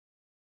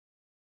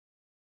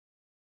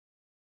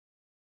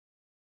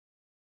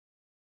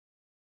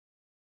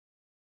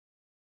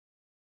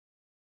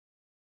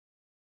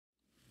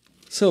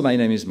So my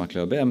name is Marc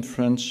Leobet. I'm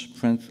French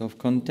friend of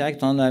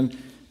contact, and I'm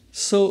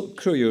so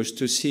curious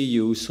to see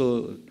you,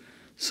 so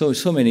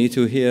many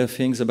to hear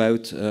things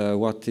about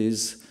what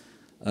is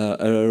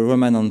a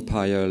Roman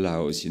Empire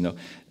laws.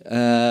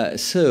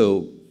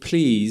 So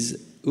please,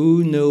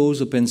 who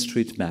knows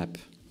OpenStreetMap?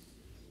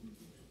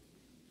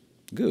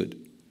 Good.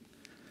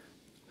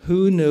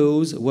 Who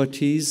knows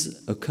what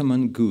is a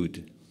common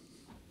good?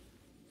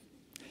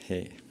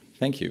 Hey,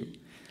 thank you.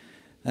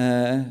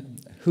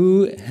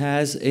 Who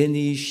has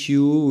any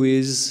issue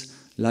with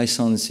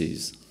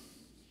licenses?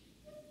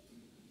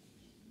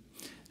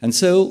 And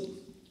so,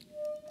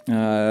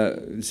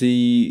 the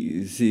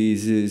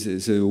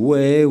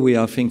way we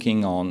are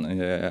thinking on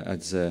at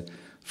the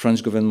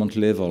French government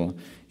level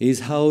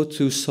is how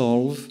to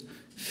solve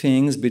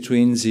things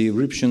between the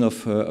eruption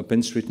of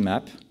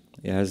OpenStreetMap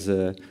as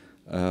a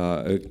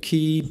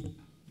key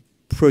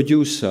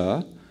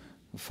producer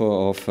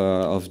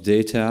of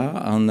data,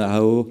 and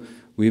how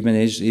we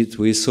manage it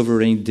with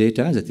sovereign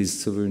data, that is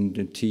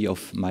sovereignty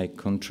of my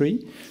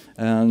country,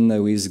 and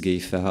with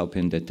GIFA,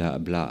 open data,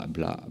 blah,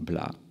 blah,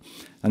 blah.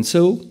 And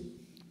so,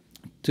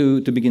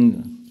 to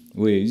begin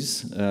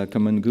with, a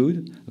common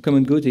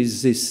good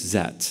is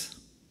that.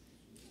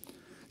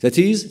 That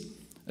is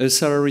a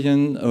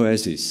Saharan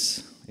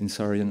oasis. In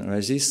Saharan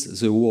oasis,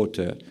 the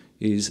water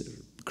is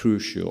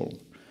crucial.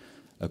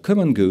 A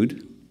common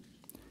good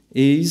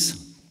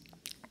is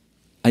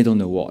I don't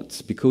know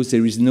what, because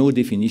there is no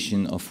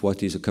definition of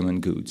what is a common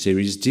good. There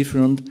is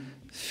different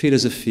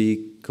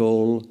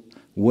philosophical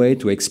way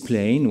to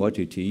explain what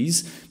it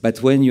is,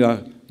 but when you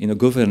are in a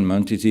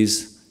government, it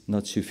is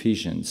not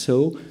sufficient.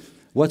 So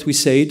what we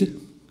said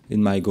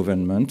in my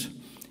government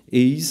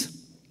is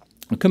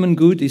a common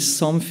good is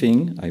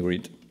something, I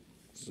read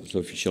the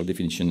official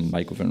definition in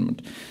my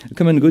government, a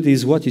common good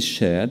is what is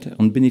shared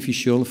and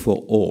beneficial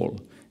for all.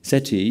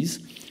 That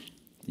is,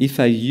 if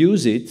I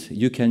use it,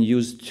 you can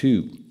use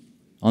too.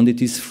 And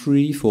it is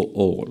free for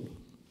all.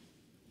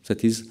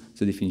 That is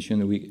the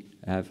definition we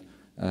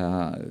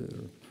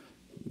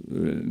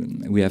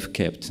have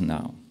kept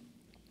now.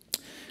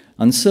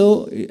 And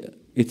so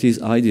it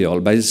is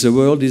ideal, but the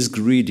world is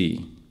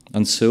greedy.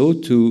 And so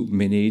to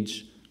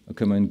manage a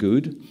common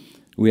good,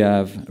 we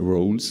have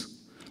rules,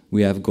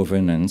 we have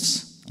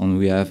governance, and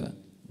we have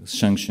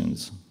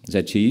sanctions.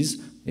 That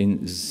is,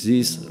 in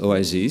this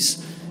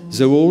oasis,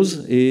 the rules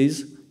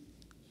is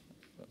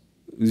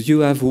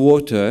you have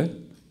water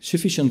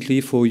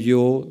sufficiently for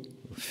your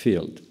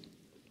field.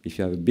 If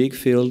you have a big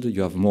field,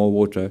 you have more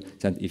water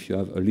than if you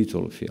have a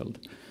little field.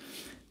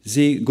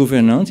 The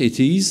governance, it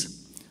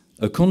is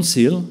a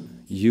council,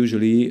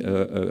 usually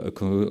a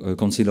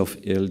council of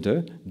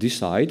elders,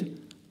 decide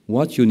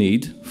what you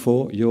need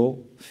for your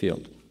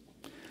field.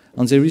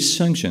 And there is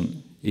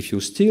sanction. If you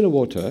steal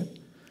water,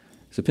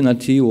 the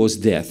penalty was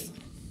death.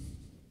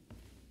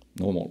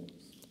 Normal.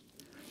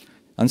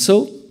 And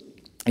so,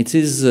 it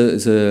is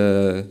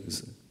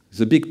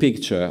the big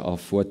picture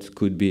of what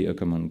could be a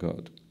common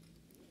good.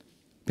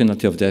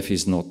 Penalty of death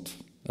is not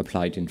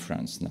applied in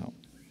France now.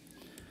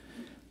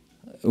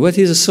 What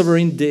is a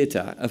sovereign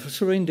data? A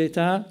sovereign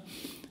data,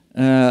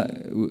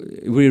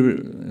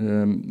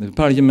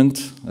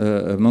 Parliament,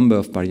 a member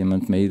of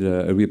Parliament made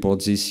a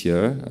report this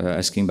year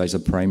asking by the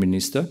Prime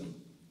Minister,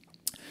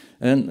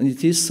 and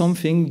it is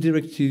something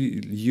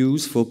directly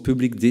used for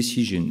public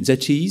decision.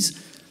 That is,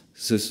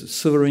 the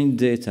sovereign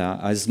data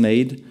is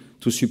made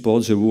to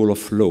support the rule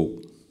of law.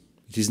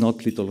 It is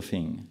not little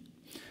thing.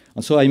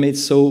 And so I made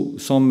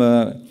some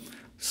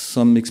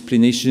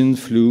explanation,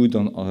 fluid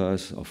on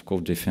of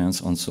course defense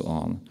and so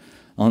on.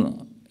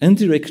 And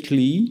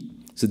indirectly,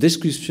 the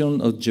description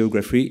of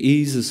geography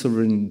is a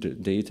sovereign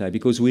data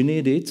because we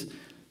need it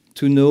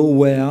to know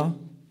where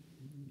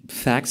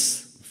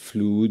facts,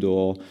 fluid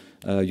or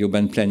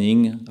urban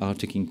planning are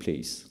taking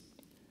place.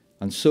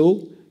 And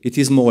so it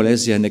is more or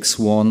less the Annex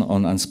 1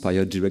 on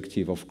INSPIRE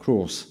directive, of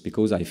course,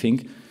 because I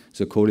think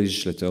the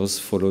co-legislators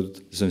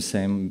followed the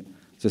same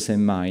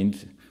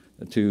mind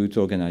to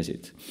organize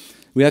it.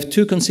 We have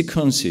two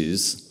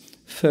consequences.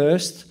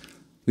 First,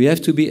 we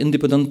have to be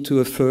independent to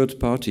a third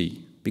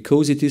party,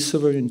 because it is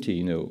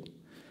sovereignty,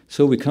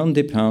 So we can't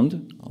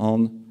depend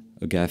on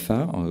a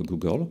GAFA or a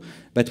Google,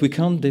 but we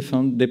can't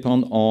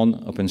depend on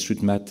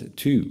OpenStreetMap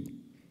too.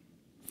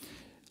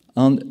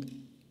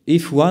 And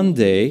if one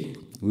day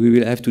we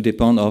will have to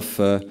depend on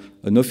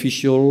an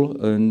official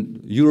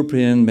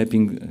European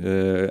mapping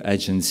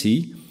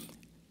agency,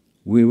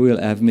 we will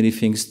have many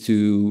things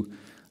to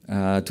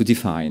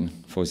define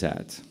for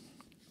that.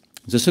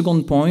 The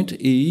second point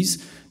is,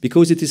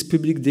 because it is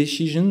public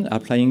decision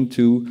applying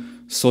to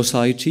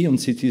society and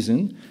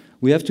citizens,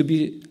 we have to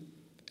be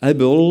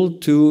able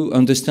to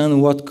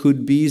understand what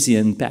could be the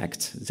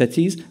impact. That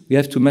is, we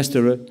have to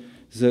master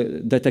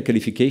the data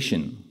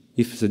qualification.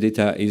 If the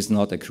data is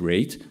not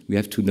accurate, we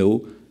have to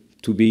know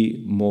to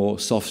be more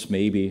soft,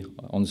 maybe,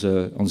 on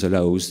the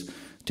laws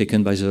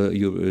taken by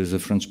the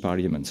French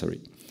Parliament.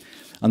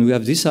 And we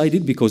have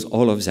decided, because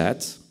all of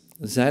that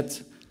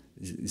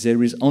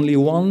there is only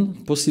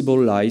one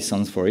possible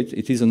license for it.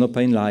 It is an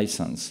open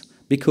license,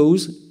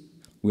 because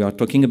we are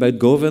talking about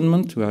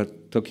government, we are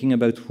talking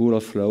about rule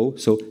of law,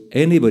 so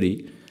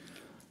anybody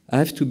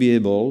have to be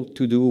able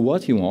to do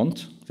what you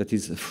want, that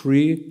is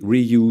free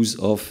reuse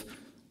of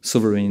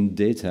sovereign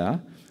data,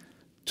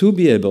 to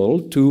be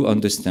able to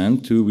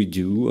understand, to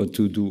redo, or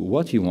to do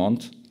what you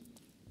want,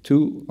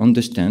 to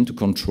understand, to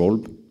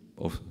control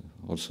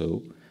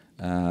also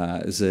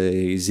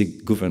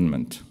the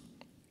government,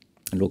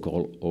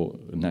 local or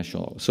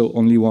national. So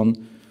only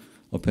one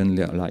open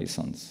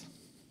license.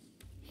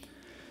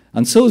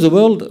 And so the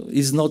world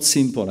is not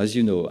simple, as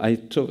you know.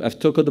 I've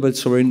talked about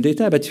sovereign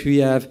data, but we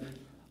have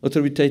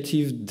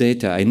authoritative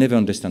data. I never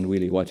understand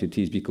really what it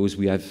is because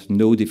we have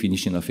no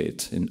definition of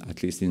it,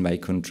 at least in my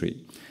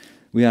country.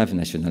 We have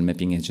National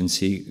Mapping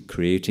Agency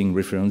creating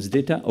reference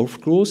data. Of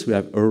course, we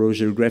have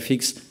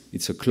Eurogeographics.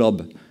 It's a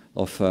club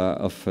of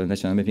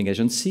National Mapping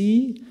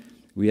Agency.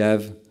 We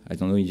have, I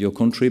don't know in your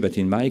country, but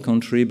in my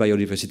country,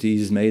 biodiversity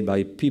is made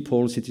by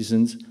people,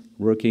 citizens,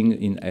 working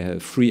in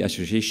free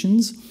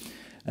associations.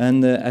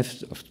 And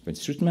after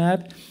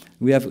OpenStreetMap,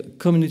 we have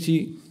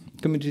community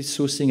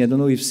sourcing. I don't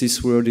know if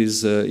this word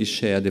is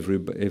shared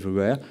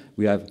everywhere.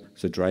 We have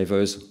the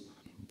drivers.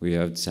 We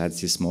heard that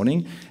this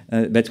morning.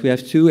 But we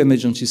have two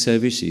emergency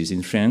services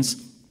in France.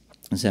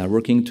 They are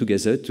working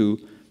together to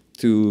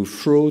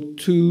throw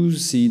to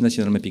the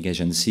National Mapping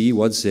Agency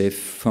what they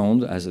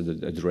found as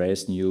an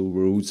address, new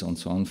routes, and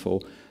so on for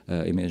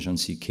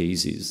emergency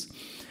cases.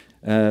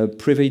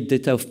 Private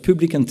data of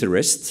public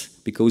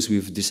interest, because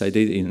we've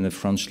decided in the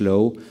French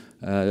law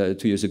 2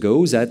 years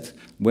ago that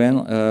when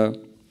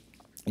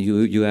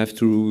you have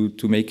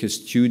to make a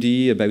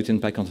study about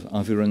impact on the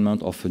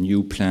environment of a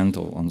new plant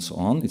and so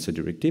on, it's a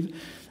directive,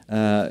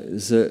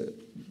 the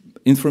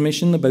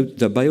information about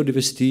the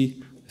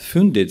biodiversity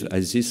funded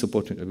as this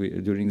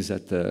during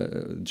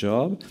that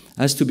job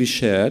has to be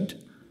shared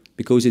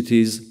because it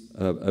is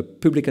a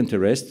public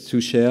interest to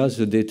share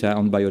the data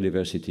on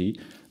biodiversity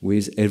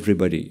with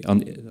everybody.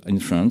 And in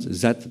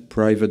France, that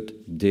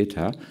private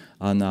data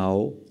are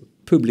now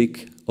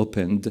public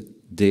opened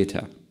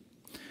data.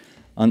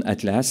 And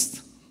at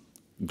last,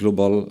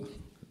 global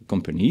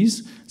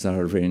companies that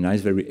are very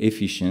nice, very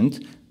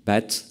efficient,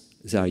 but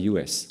they are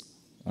US.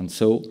 And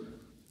so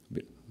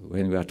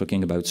when we are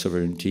talking about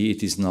sovereignty,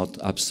 it is not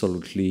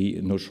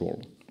absolutely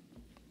neutral.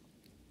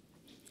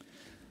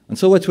 And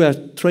so what we are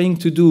trying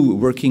to do,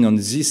 working on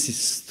these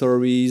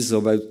stories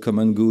about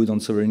common good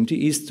and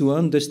sovereignty, is to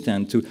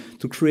understand,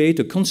 to create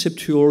a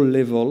conceptual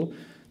level,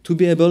 to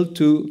be able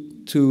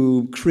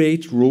to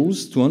create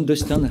rules, to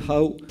understand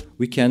how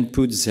we can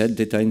put that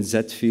data in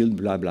that field,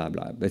 blah, blah,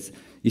 blah. But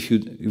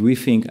we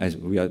think, as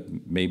we are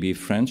maybe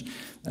French,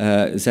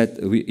 that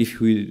if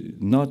we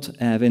not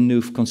have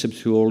enough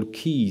conceptual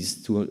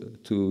keys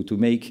to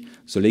make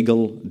the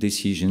legal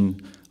decision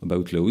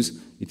about laws,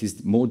 it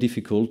is more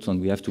difficult and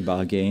we have to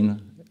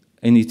bargain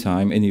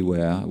anytime,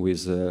 anywhere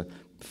with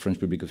French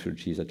public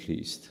authorities at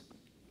least.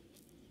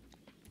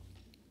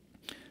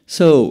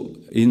 So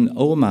in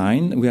our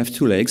mind, we have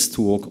two legs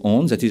to work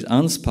on, that is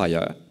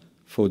INSPIRE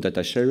for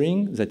data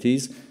sharing, that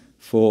is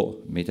for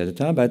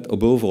metadata, but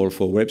above all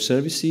for web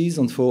services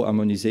and for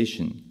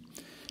harmonization.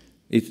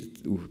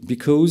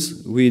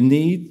 Because we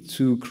need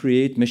to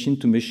create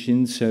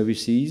machine-to-machine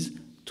services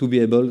to be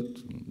able,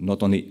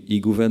 not only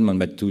e-government,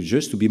 but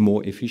to be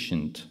more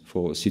efficient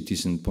for a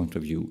citizen point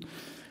of view.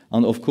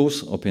 And of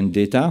course, open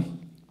data,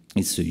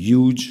 it's a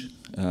huge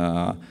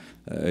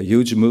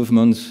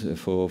movement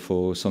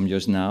for some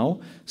years now.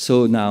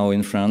 So now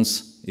in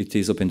France, it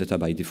is open data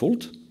by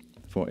default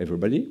for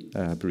everybody,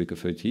 public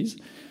authorities.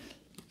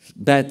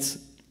 But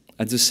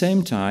at the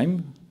same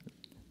time,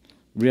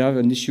 we have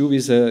an issue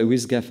with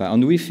GAFA,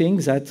 and we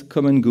think that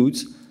common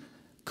goods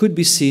could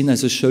be seen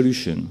as a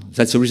solution.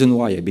 That's the reason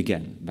why I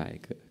began by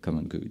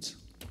common goods.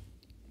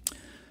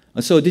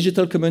 And so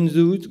digital common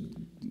good,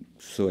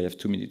 so I have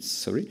 2 minutes,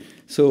 sorry.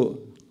 So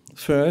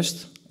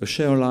first, a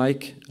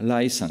share-alike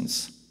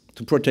license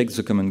to protect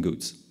the common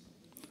goods.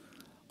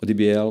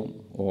 ODBL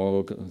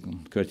or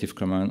Creative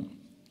Commons,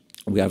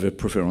 we have a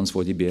preference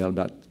for ODBL,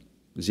 but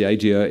the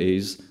idea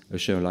is a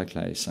share-alike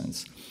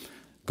license.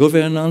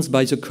 Governance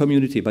by the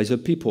community, by the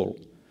people,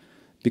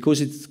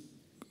 because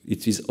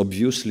it is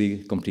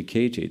obviously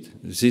complicated.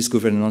 This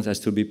governance has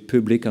to be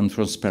public and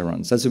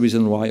transparent. That's the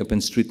reason why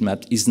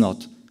OpenStreetMap is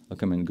not a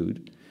common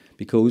good,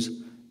 because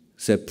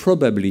they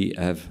probably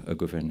have a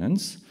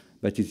governance,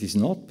 but it is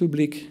not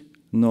public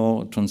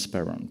nor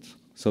transparent.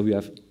 So we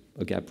have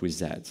a gap with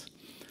that.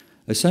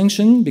 A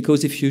sanction,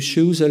 because if you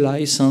choose a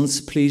license,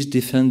 please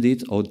defend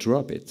it or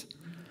drop it.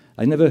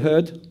 I never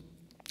heard,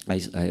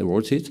 I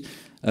wrote it,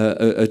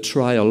 a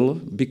trial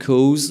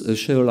because a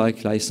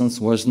share-alike license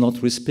was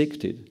not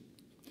respected.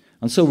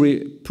 And so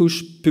we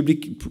push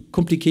public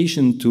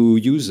complication to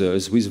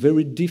users with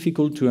very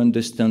difficult to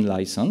understand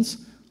license.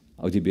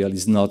 ODBL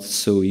is not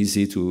so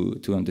easy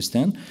to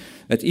understand.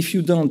 But if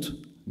you don't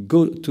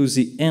go to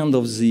the end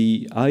of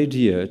the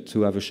idea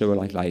to have a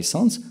share-alike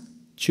license,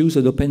 choose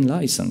an open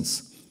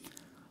license.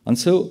 And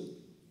so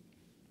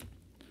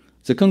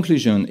the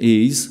conclusion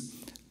is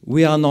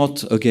we are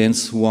not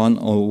against one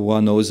or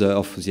one other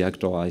of the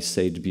actor I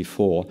said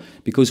before,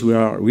 because we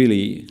are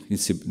really,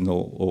 it's a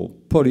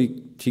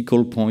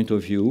political point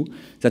of view,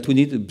 that we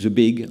need the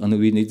big and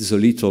we need the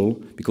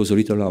little, because the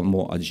little are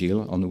more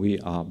agile and we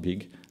are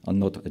big and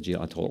not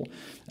agile at all.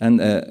 And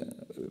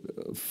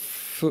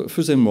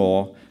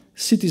furthermore,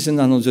 citizens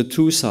on the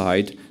two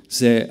sides,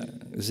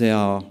 they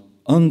are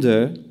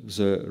under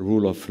the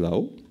rule of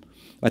law,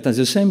 but at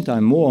the same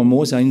time, more and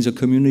more they are in the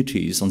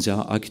communities and they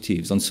are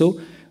active. And so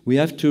we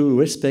have to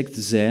respect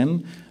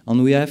them,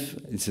 and we have,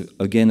 it's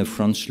again a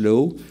French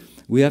law,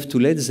 we have to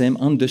let them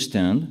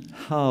understand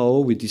how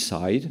we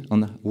decide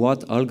on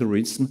what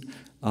algorithms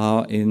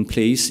are in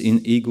place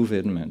in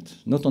e-government.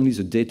 Not only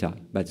the data,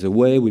 but the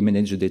way we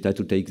manage the data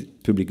to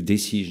take public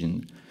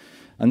decision.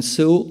 And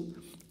so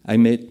I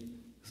made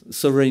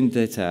sovereign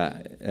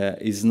data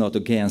is not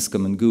against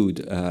common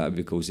good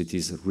because it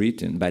is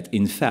written, but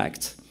in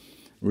fact,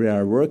 we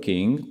are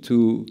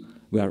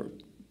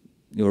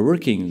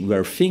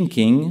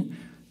thinking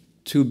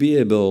to be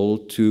able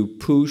to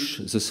push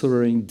the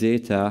sovereign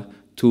data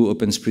to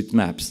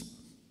OpenStreetMaps,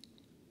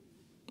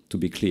 to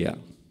be clear.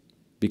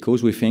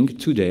 Because we think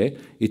today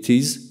it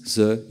is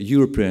the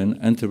European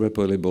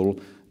interoperable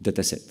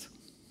dataset.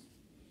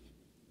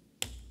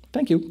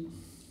 Thank you.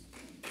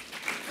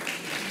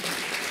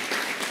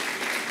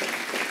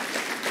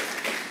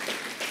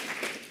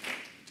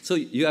 So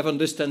you have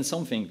understood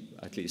something,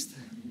 at least.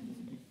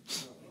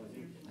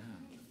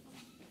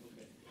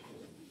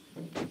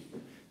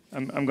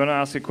 I'm going to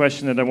ask a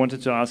question that I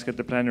wanted to ask at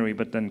the plenary,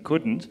 but then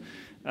couldn't.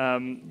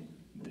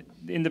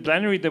 In the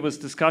plenary, there was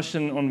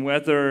discussion on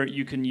whether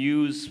you can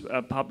use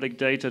public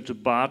data to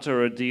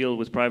barter a deal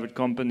with private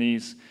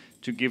companies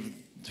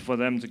for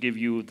them to give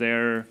you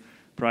their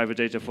private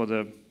data for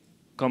the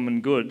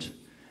common good.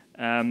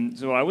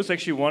 So I was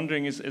actually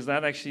wondering, is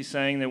that actually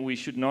saying that we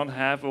should not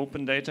have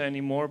open data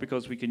anymore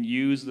because we can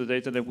use the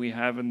data that we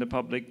have in the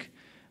public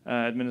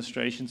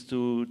administrations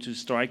to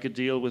strike a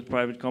deal with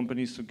private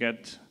companies to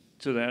get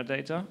to their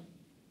data?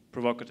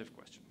 Provocative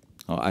question.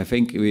 Oh, I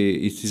think it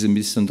is a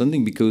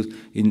misunderstanding because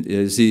in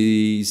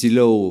the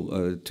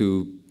law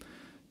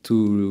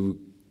to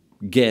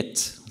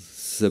get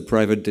the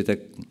private data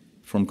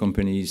from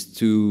companies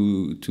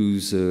to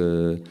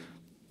the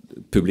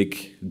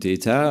public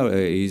data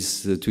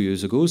is 2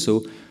 years ago.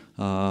 So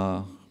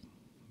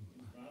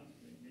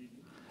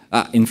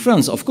in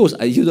France, of course,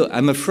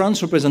 I'm a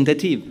French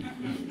representative.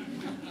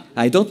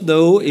 I don't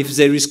know if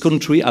there is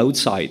country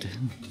outside.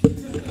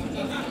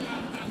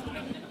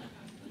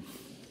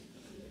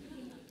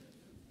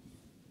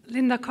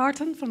 Linda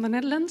Carton from the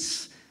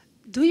Netherlands.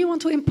 Do you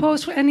want to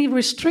impose any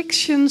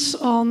restrictions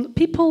on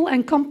people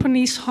and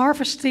companies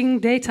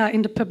harvesting data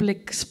in the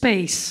public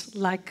space,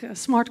 like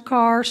smart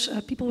cars,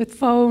 people with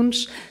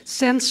phones,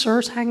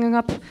 sensors hanging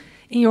up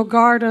in your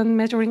garden,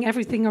 measuring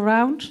everything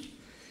around?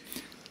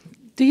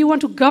 Do you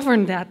want to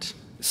govern that?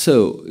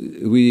 So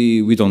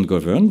we don't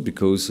govern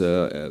because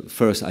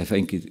first I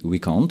think we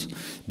can't,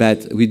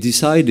 but we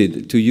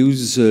decided to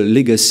use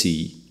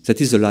legacy,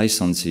 that is the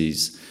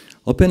licenses.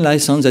 Open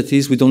license, that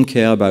is, we don't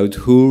care about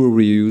who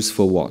reuse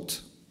for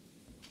what.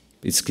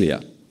 It's clear.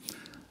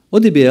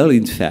 ODBL,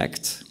 in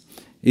fact,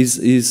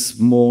 is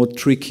more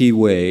tricky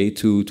way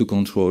to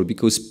control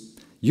because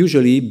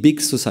usually big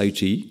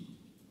society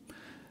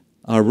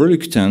are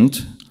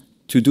reluctant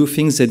to do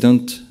things they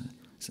don't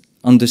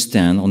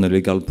understand on a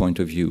legal point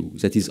of view.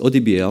 That is,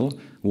 ODBL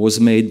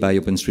was made by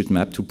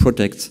OpenStreetMap to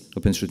protect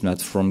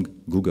OpenStreetMap from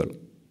Google.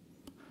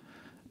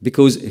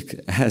 Because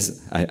it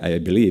has, I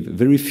believe,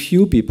 very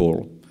few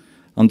people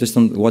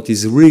understand what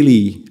is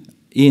really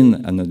in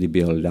an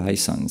ODBL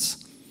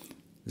license.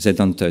 They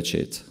don't touch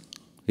it.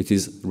 It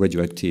is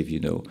radioactive, you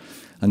know.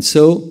 And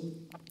so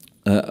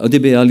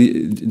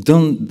ODBL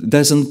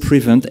doesn't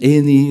prevent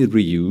any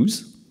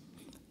reuse,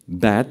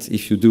 but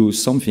if you do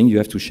something, you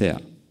have to share.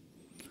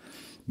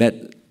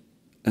 But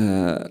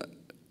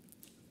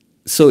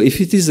so if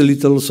it is a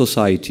little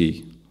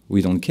society,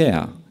 we don't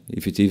care.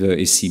 If it is a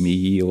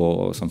SME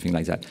or something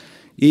like that.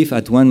 If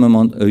at one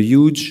moment a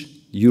huge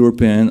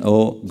European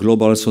or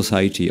global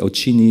society or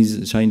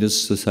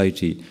Chinese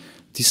society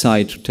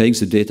decide to take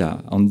the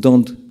data and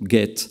don't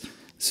get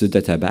the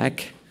data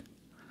back,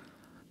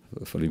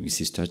 following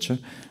Mrs. Thatcher,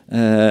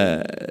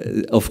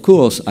 of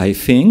course we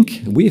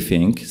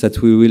think that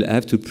we will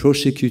have to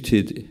prosecute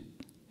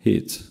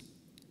it.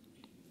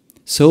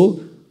 So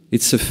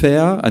it's a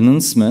fair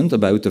announcement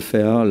about a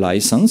fair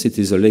license. It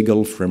is a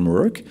legal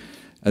framework.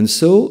 And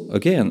so,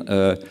 again,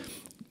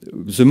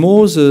 the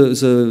more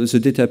the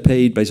data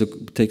paid by the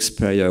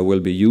taxpayer will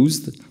be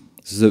used,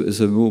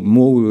 the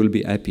more we will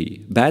be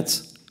happy.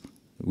 But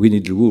we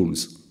need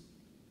rules.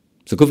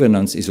 The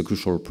governance is a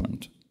crucial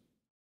point.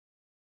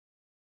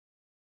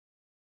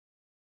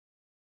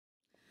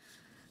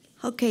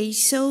 Okay,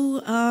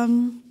 so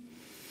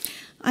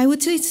I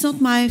would say it's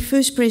not my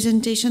first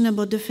presentation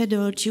about the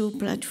federal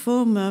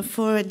Geo-platform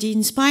for the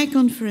INSPIRE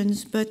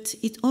conference, but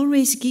it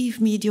always gives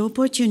me the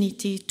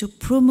opportunity to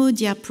promote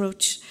the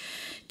approach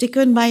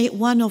taken by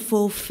one of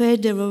our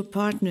federal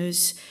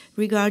partners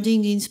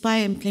regarding the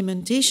INSPIRE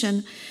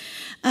implementation.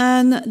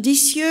 And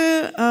this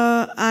year,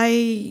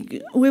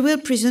 we will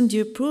present the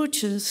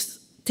approaches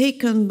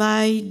taken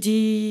by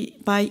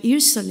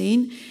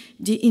IRSALIN,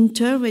 the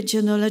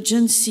Interregional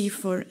Agency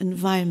for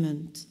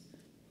Environment.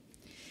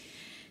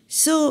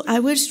 So I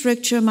will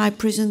structure my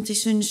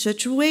presentation in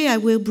such a way. I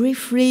will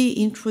briefly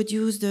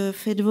introduce the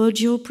Federal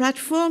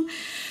Geo-platform,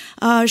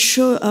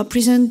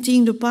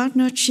 presenting the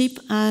partnership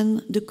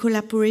and the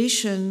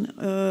collaboration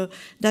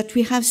that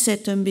we have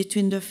set up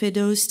between the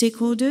federal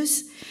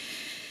stakeholders,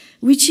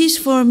 which is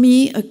for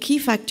me a key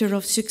factor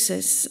of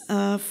success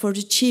for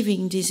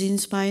achieving this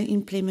INSPIRE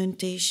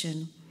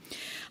implementation.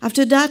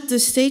 After that, the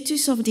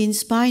status of the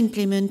INSPIRE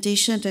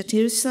implementation at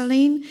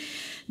IRSALIN,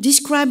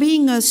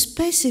 describing a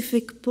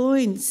specific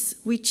points,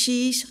 which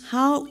is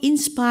how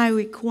INSPIRE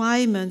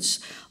requirements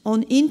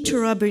on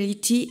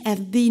interoperability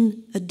have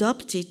been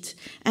adopted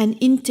and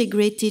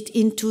integrated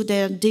into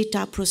their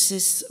data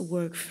process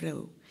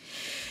workflow.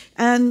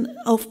 And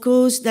of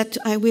course, that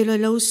I will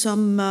allow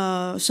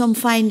some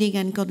finding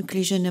and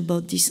conclusion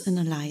about this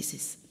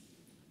analysis.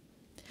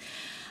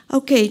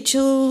 Okay,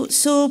 so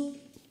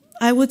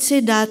I would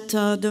say that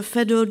the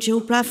Federal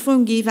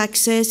Geo-platform gives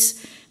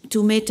access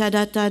to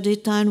metadata,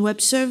 data, and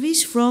web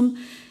service from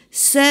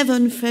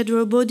 7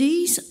 federal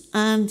bodies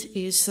and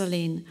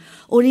IRSALIN.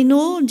 All in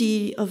all,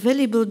 the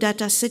available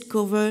data set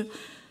cover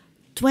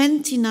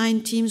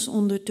 29 teams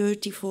on the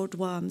 34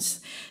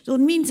 ones. So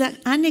it means that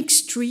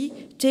Annex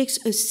 3 takes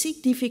a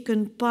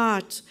significant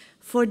part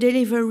for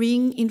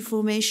delivering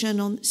information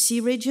on sea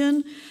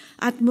region,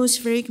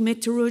 atmospheric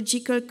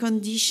meteorological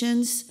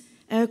conditions,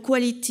 air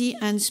quality,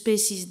 and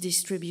species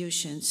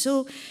distribution.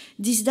 So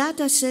these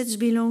data sets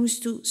belongs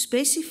to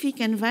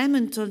specific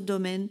environmental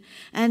domain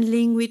and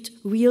linked with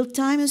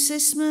real-time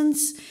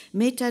assessments,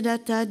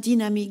 metadata,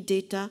 dynamic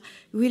data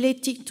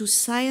related to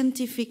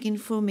scientific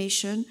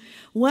information,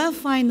 while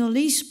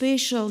finally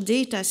spatial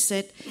data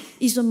set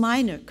is a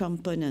minor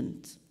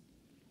component.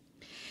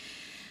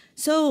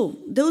 So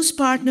those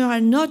partners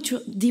are not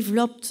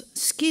developed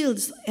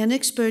skills and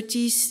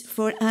expertise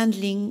for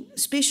handling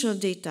spatial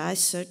data as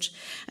such,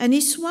 and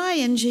it's why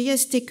NGA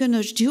has taken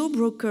a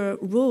geo-broker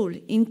role,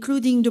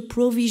 including the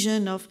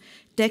provision of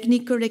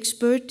technical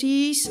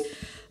expertise,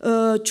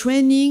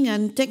 training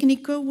and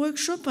technical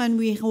workshop, and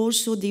we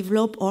also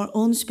develop our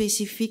own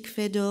specific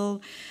federal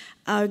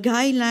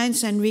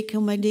guidelines and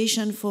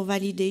recommendations for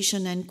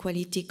validation and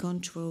quality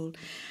control.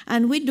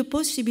 And with the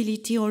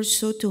possibility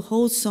also to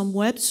hold some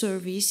web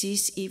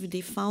services if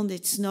they found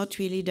it's not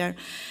really their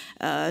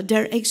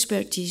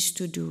expertise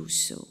to do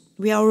so.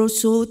 We are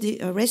also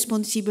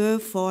responsible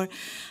for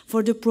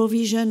the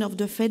provision of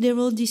the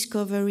Federal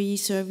Discovery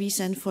Service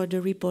and for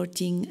the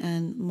reporting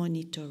and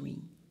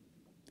monitoring.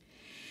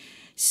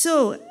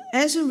 So,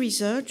 as a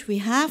result, we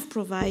have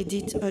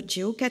provided a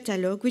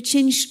geo-catalog, which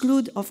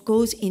includes, of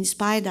course,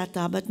 INSPIRE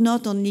data, but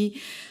not only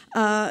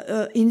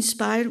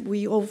INSPIRE,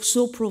 we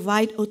also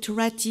provide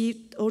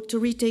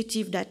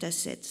authoritative data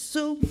sets.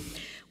 So,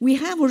 we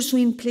have also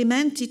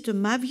implemented a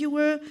map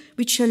viewer,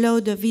 which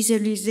allows the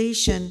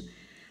visualization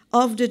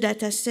of the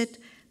data set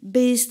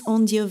based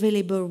on the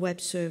available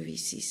web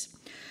services.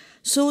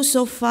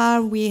 So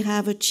far, we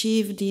have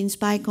achieved the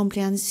INSPIRE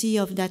compliancy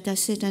of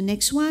dataset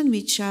Annex 1,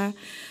 which are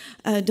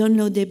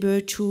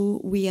downloadable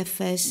through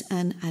WFS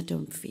and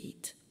Atom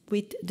Feed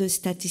with the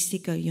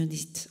statistical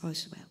units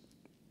as well.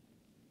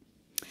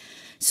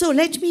 So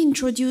let me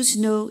introduce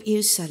now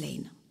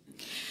IRSALIN.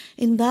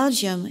 In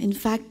Belgium, in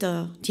fact,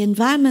 the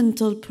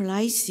environmental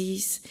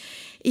policies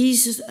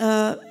is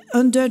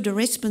under the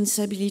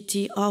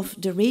responsibility of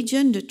the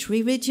region, the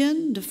 3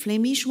 regions, the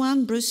Flemish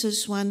one,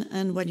 Brussels one,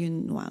 and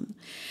Walloon one.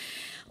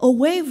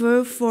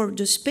 However, for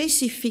the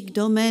specific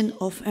domain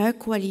of air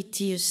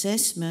quality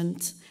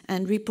assessment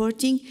and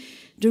reporting,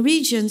 the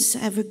regions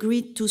have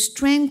agreed to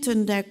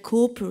strengthen their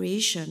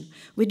cooperation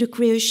with the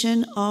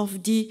creation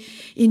of the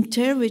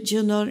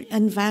Interregional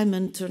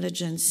Environmental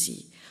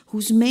Agency,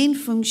 whose main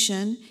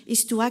function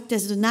is to act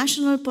as the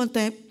national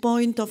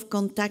point of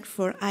contact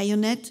for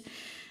IONET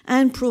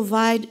and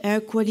provide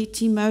air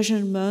quality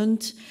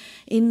measurement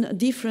in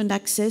different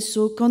access,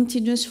 so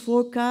continuous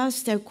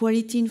forecast, air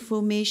quality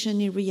information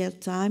in real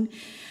time,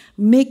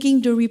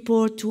 making the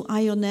report to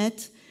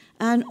IONET,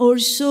 and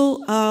also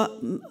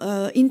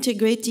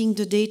integrating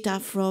the data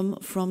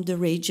from the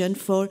region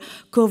for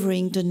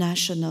covering the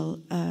national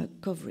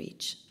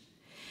coverage.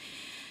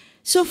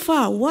 So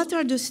far, what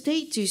are the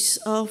status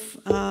of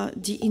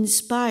the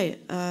INSPIRE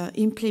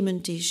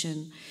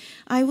implementation?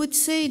 I would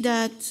say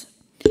that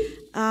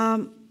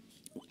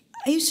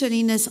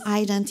IRSALIN has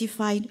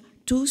identified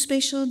 2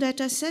 spatial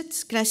data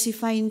sets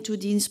classified into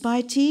the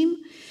INSPIRE team.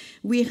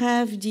 We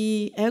have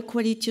the air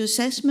quality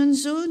assessment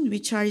zone,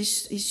 which are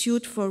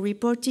issued for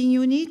reporting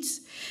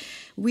units.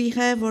 We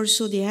have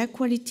also the air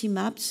quality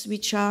maps,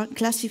 which are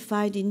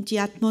classified in the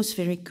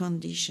atmospheric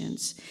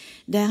conditions.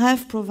 They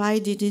have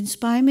provided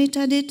INSPIRE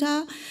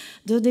metadata.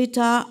 The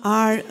data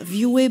are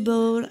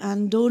viewable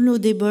and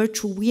downloadable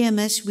through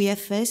WMS,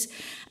 WFS,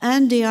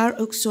 and they are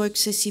also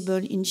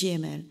accessible in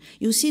GML.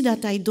 You see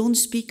that I don't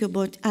speak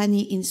about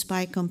any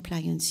INSPIRE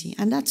compliancy,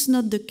 and that's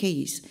not the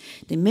case.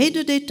 They made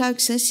the data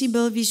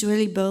accessible,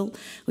 visualizable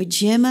with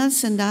GML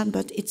standard,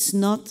 but it's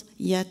not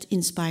yet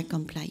INSPIRE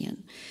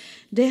compliant.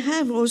 They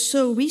have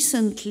also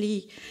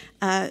recently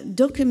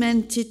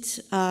documented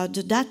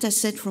the data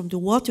set from the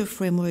Water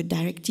Framework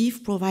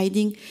Directive,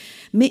 providing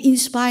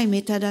INSPIRE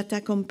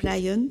metadata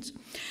compliant.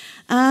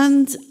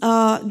 And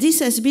this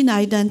has been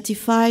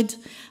identified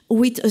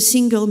with a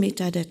single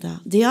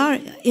metadata. They are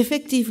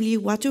effectively,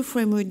 Water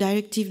Framework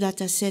Directive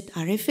dataset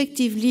are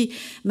effectively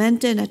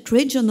maintained at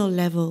regional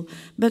level,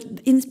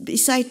 but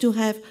beside to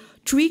have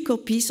 3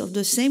 copies of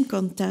the same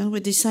content, we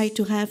decide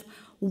to have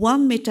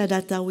 1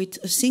 metadata with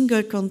a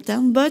single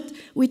content, but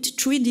with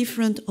 3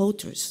 different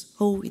authors.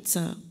 Oh, it's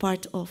a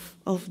part of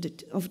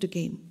the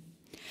game.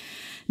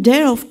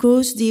 There, of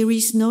course, there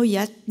is not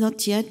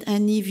yet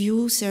any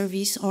view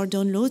service or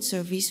download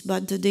service,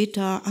 but the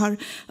data are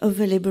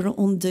available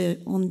on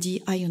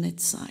the IONET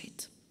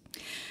side.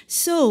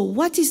 So,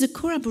 what is the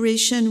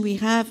collaboration we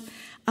have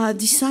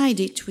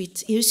decided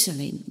with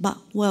Ursuline?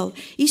 Well,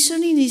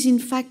 Ursuline is in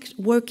fact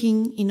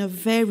working in a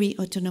very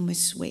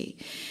autonomous way.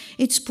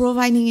 It's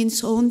providing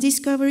its own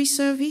discovery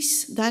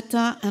service,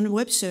 data, and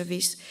web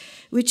service,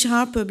 which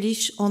are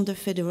published on the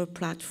federal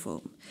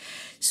platform.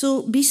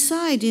 So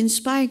beside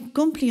INSPIRE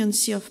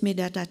compliancy of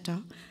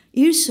metadata,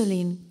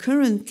 Ursuline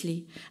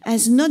currently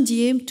has not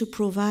the aim to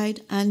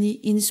provide any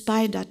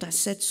INSPIRE data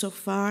set so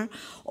far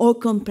or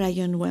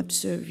compliant web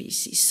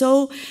services.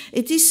 So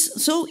it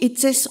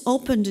has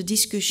opened the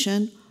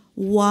discussion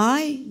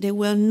why they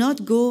will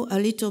not go a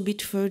little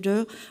bit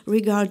further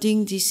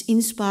regarding this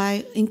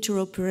INSPIRE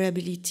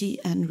interoperability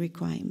and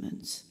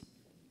requirements.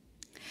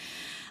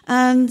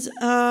 And,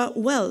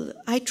 well,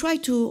 I try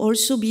to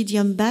also be the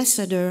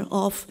ambassador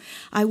of,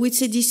 I would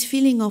say, this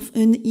feeling of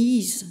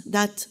unease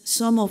that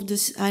some of the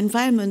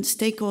environment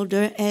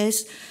stakeholders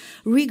has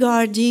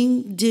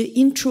regarding the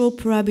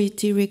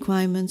interoperability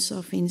requirements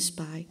of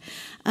INSPIRE.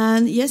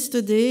 And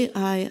yesterday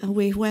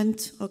we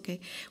went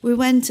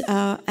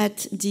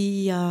at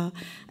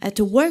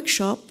a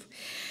workshop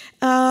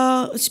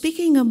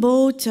speaking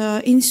about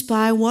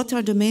INSPIRE, what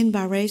are the main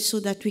barriers so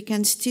that we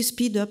can still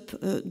speed up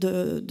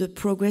the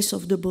progress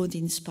of the board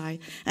INSPIRE.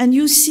 And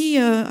you see,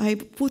 I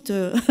put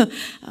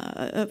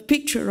a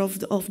picture of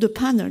the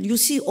panel. You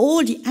see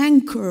all the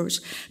anchors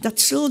that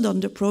slow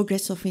down the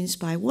progress of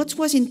INSPIRE. What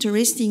was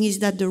interesting is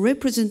that the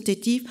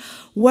representatives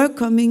were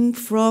coming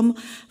from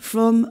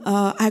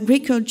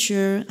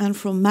agriculture and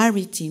from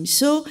maritime.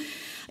 So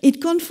it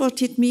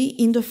comforted me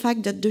in the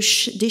fact that they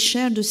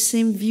share the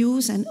same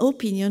views and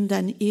opinion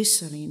than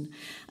Ursuline.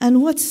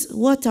 And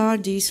what are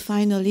these?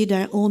 Finally,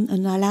 their own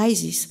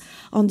analysis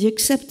on the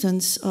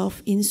acceptance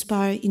of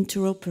INSPIRE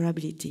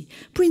interoperability.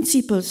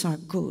 Principles are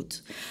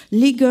good.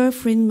 Legal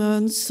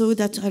framework so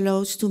that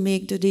allows to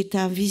make the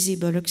data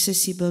visible,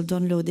 accessible,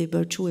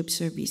 downloadable through web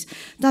service.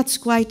 That's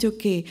quite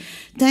okay.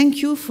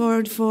 Thank you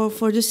for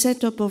the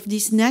setup of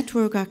this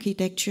network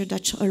architecture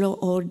that allow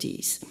all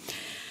this.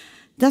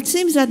 That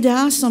seems that there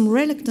are some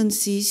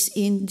reluctances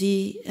in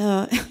the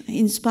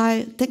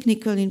INSPIRE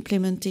technical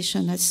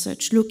implementation as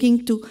such,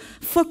 looking to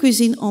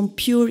focusing on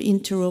pure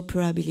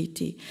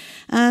interoperability.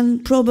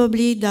 And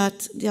probably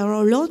that there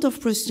are a lot of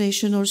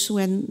frustration also,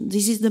 and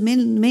this is the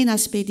main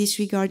aspect is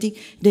regarding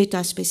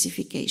data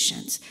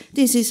specifications.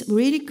 This is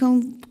really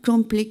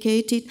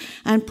complicated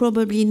and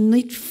probably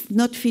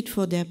not fit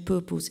for their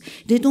purpose.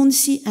 They don't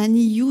see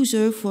any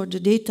user for the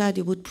data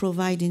they would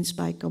provide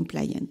INSPIRE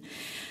compliant.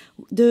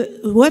 The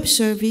web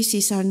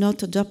services are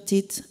not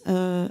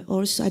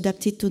also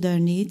adapted to their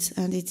needs,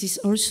 and it is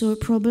also a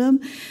problem.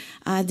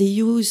 They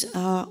use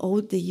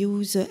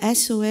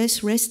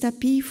SOS REST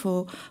API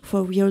for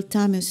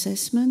real-time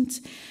assessment,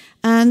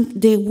 and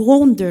they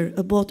wonder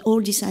about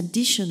all these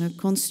additional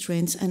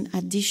constraints and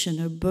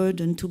additional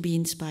burden to be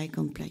INSPIRE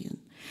compliant.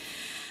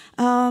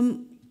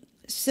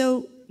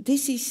 So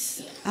this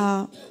is,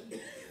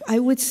 I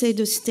would say,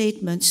 the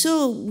statement.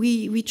 So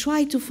we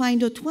try to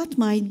find out what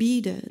might be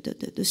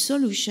the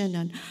solution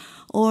and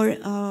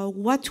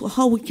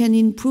how we can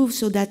improve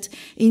so that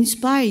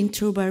INSPIRE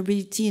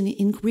interoperability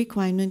and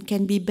requirement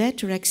can be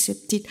better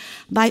accepted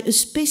by a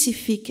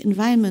specific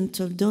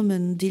environmental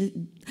domain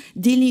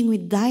dealing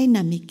with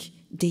dynamic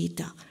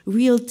data,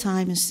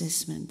 real-time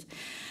assessment.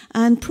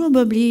 And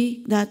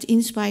probably that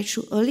INSPIRE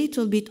should a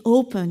little bit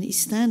open its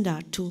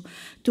standard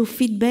to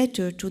fit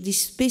better to these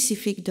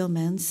specific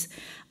domains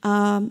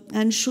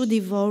and should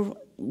evolve.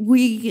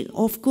 We,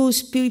 of course,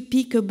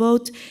 speak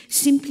about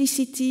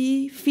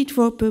simplicity, fit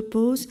for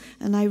purpose,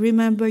 and I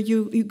remember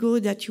Hugo,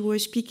 that you were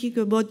speaking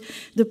about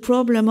the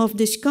problem of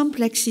this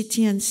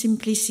complexity and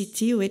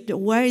simplicity, with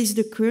where is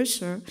the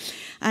cursor?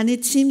 And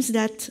it seems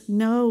that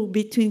now,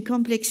 between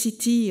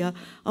complexity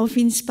of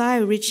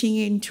INSPIRE reaching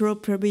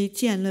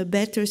interoperability and a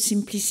better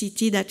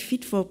simplicity that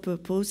fit for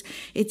purpose,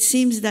 it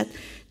seems that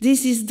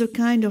this is the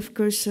kind of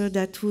cursor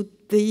that would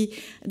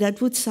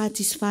that would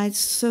satisfy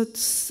such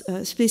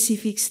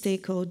specific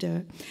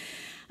stakeholder.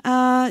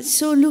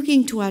 So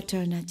looking to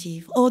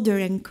alternative, other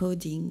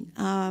encoding,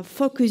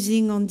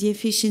 focusing on the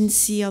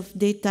efficiency of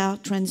data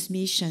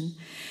transmission.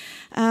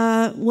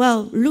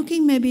 Well,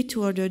 looking maybe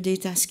to other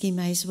data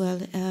schema as well,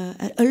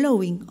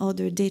 allowing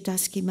other data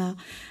schema,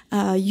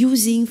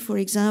 using, for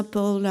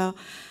example,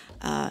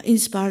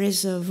 INSPIRE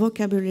as a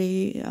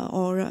vocabulary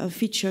or a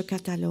feature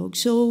catalog.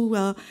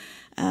 So,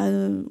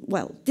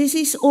 well, this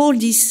is all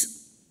this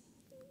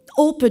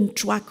open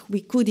track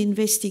we could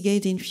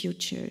investigate in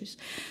futures.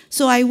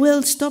 So I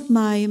will stop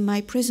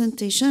my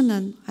presentation,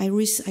 and I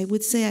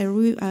would say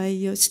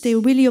I stay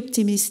really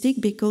optimistic,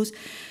 because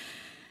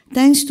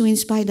thanks to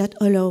INSPIRE that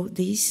allow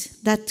this,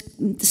 that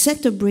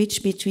set a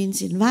bridge between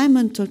the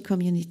environmental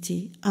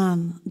community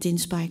and the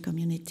INSPIRE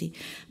community.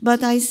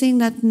 But I think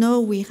that now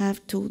we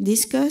have to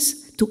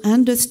discuss, to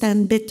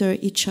understand better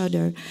each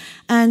other,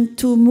 and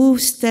to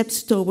move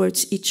steps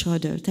towards each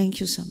other.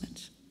 Thank you so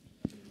much.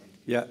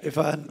 Yeah,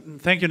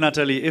 thank you,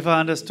 Nathalie. If I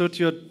understood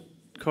you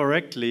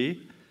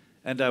correctly,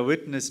 and I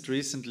witnessed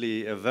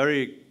recently a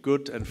very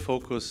good and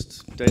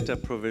focused data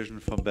provision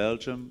from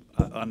Belgium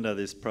under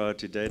this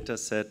priority data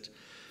set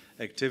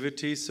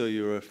activity, so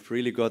you have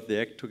really got the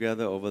act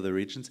together over the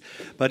regions.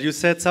 But you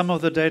said some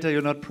of the data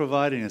you're not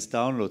providing as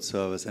download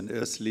service, and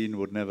Ursuline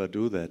would never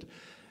do that.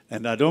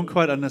 And I don't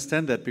quite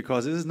understand that,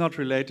 because this is not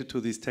related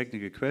to these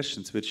technical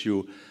questions which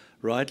you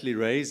rightly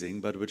raising,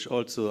 but which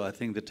also I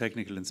think the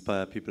technical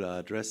INSPIRE people are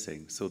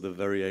addressing. So the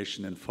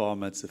variation in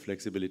formats, the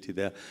flexibility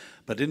there.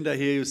 But didn't I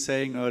hear you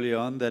saying early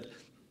on that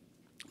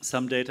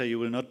some data you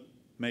will not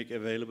make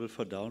available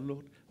for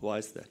download? Why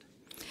is that?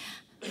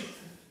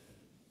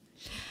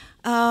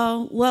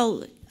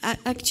 Well,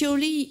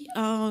 actually,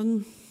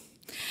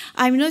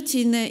 I'm not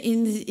in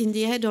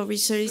the head of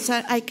research.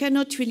 I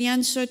cannot really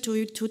answer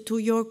to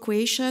your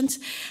questions,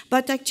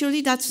 but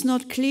actually that's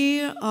not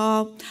clear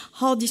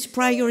how this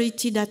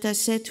priority data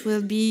set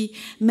will be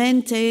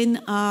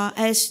maintained,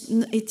 as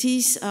it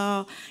is,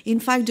 in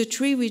fact, the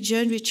 3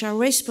 regions which are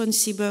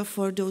responsible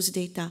for those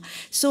data.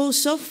 So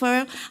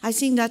far, I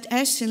think that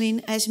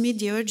Ursuline has met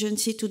the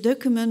urgency to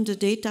document the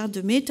data,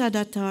 the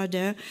metadata are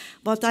there,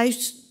 but I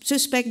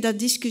suspect that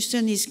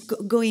discussion is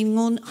going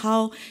on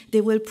how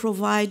they will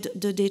provide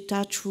the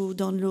data through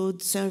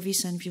download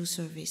service and view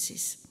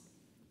services.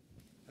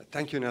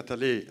 Thank you,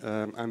 Nathalie.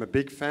 I'm a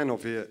big fan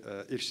of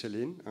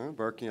Ursuline,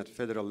 working at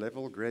federal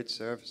level, great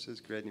services,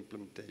 great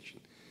implementation.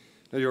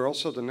 Now, you're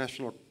also the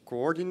national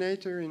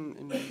coordinator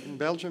in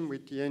Belgium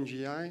with the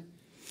NGI.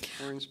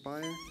 For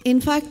INSPIRE?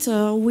 In fact,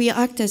 we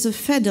act as a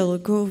federal,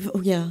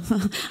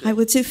 I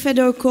would say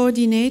federal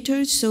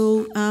coordinator.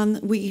 So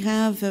we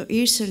have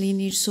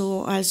Ursuline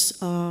also as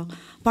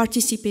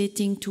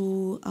participating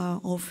to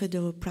our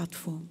federal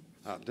platform.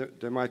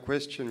 My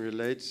question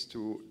relates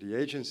to the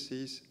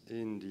agencies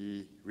in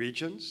the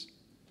regions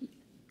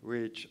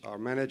which are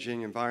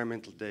managing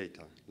environmental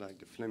data, like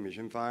the Flemish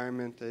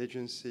Environment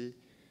Agency.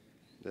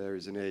 There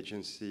is an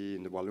agency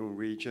in the Walloon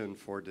region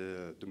for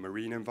the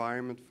marine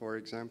environment, for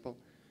example.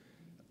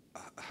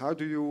 How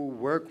do you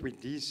work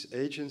with these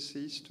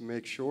agencies to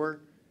make sure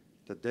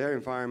that their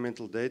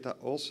environmental data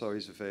also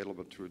is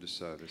available through the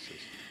services?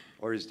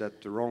 Or is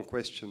that the wrong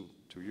question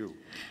to you?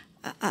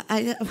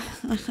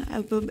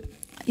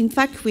 In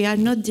fact, we are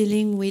not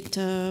dealing with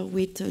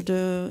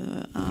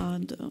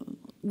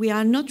we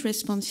are not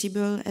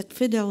responsible at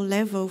federal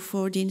level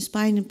for the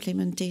INSPIRE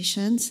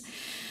implementations.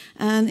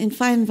 And in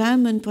fact,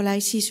 environment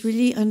policy is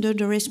really under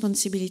the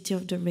responsibility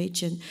of the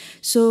region.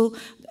 So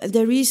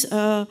there is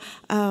a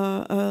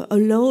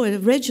law, a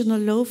regional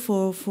law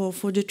for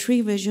the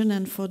 3 regions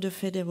and for the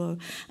federal.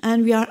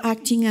 And we are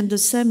acting at the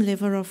same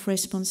level of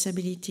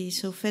responsibility.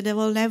 So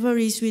federal level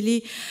is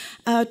really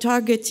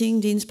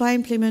targeting the INSPIRE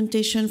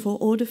implementation for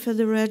all the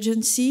federal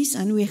agencies.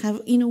 And we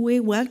have, in a way,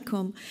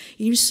 welcomed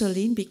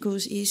Ursuline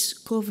because it's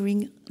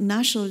covering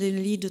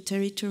nationally the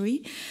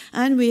territory.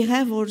 And we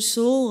have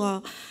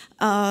also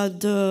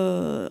at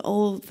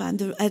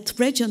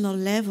regional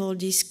level,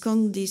 this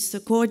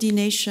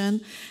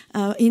coordination,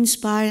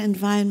 INSPIRE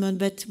environment,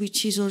 but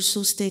which is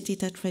also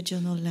stated at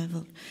regional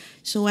level.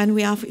 So, and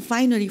we have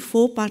finally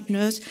 4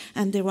 partners,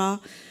 and there are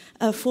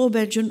for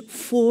Belgium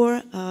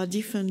 4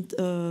 different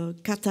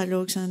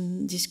catalogs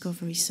and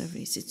discovery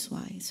surveys. It's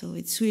why. So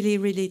it's really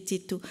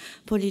related to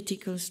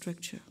political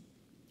structure.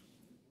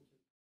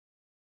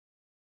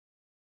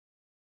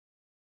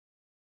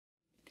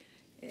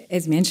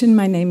 As mentioned,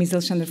 my name is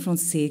Alexandra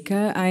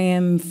Fonseca. I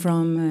am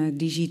from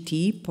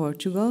DGT,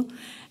 Portugal,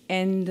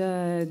 and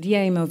the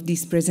aim of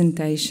this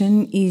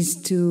presentation is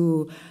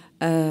to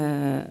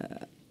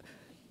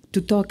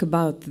talk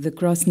about the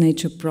Cross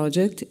Nature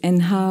project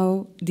and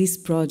how this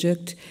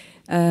project,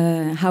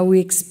 how we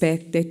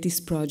expect that this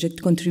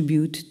project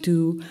contribute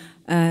to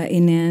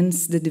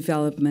enhance the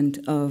development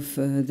of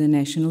the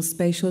national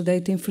spatial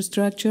data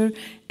infrastructure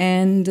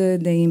and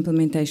the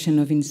implementation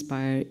of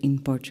INSPIRE in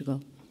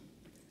Portugal.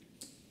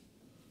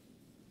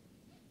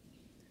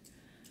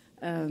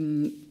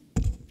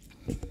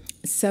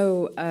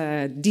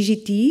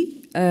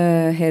 DGT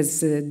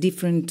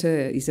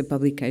is a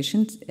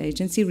publication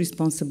agency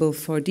responsible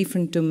for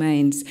different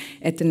domains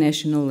at the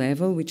national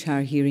level, which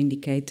are here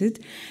indicated,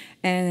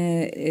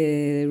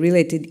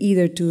 related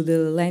either to the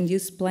land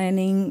use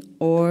planning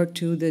or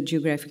to the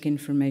geographic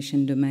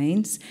information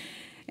domains,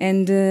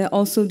 and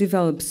also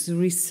develops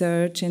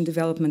research and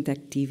development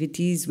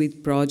activities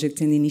with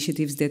projects and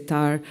initiatives that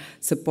are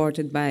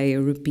supported by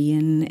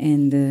European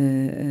and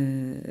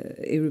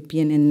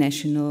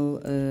national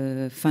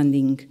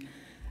funding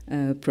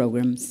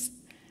programs.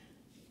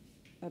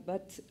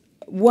 But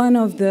one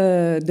of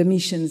the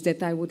missions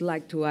that I would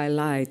like to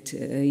highlight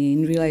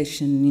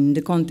in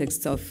the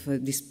context of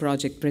this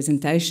project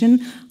presentation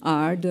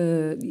are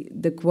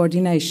the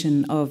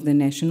coordination of the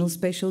national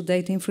spatial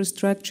data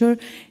infrastructure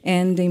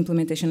and the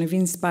implementation of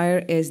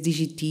INSPIRE, as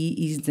DGT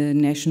is the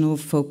national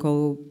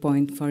focal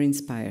point for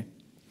INSPIRE.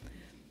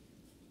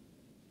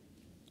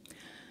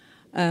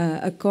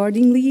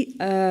 Accordingly,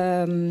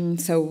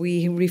 so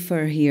we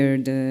refer here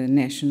the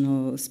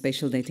National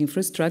Spatial Data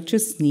Infrastructure,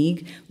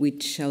 SNIG,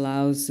 which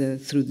allows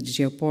through the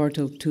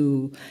Geo-portal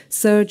to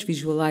search,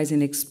 visualize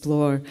and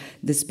explore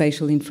the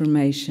spatial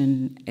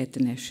information at the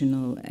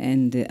national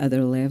and the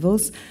other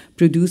levels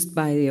produced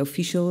by the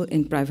official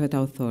and private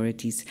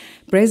authorities.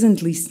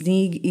 Presently,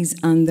 SNIG is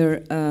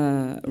under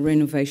a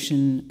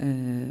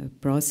renovation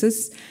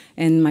process,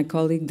 and my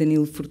colleague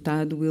Danilo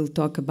Furtado will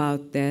talk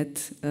about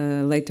that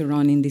later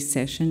on in this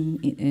session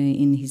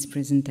in his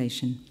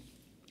presentation.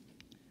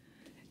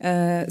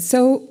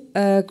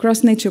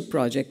 Cross-Nature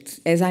project.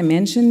 As I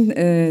mentioned,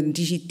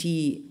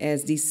 DGT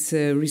has this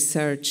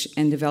research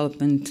and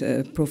development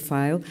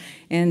profile,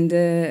 and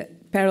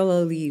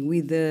parallelly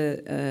with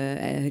the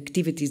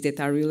activities that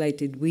are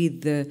related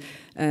with the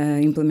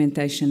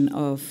implementation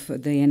of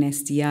the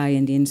NSDI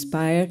and the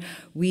INSPIRE,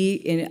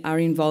 we are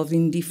involved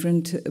in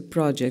different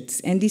projects.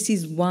 And this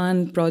is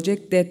one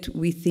project that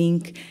we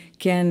think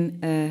can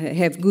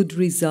have good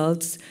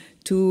results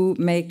to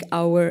make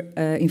our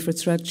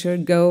infrastructure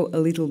go a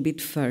little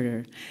bit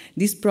further.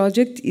 This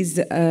project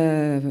is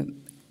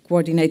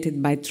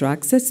coordinated by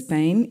Traxa,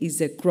 Spain,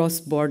 is a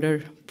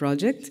cross-border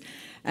project.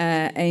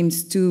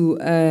 Aims to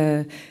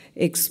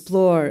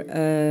explore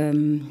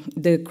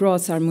the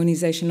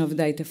cross-harmonization of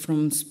data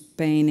from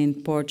Spain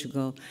and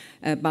Portugal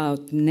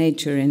about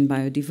nature and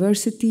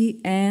biodiversity,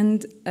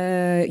 and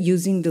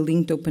using the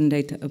linked open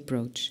data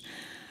approach.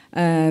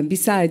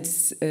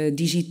 Besides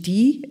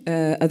DGT,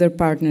 other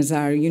partners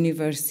are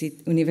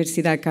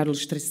Universidade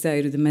Carlos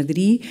III de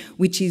Madrid,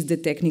 which is the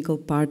technical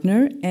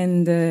partner,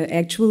 and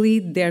actually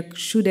there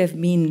should have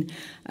been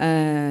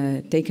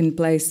taken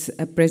place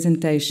a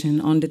presentation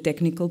on the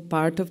technical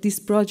part of this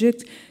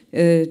project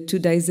 2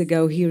 days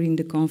ago here in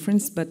the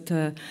conference, but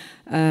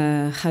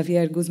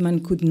Javier Guzman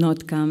could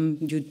not come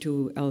due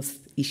to health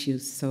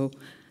issues, so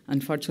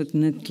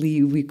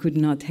unfortunately we could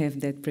not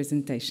have that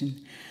presentation.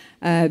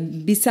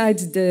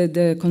 Besides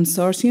the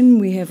consortium,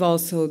 we have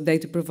also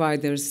data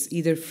providers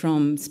either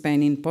from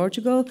Spain and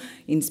Portugal.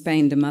 In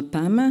Spain, the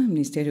MAPAMA,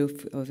 Ministerio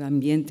of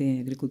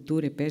Ambiente,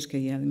 Agricultura, Pesca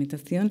y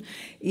Alimentación,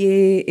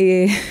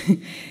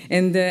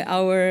 and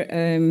our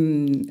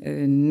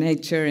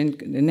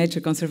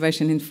Nature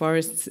Conservation and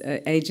Forests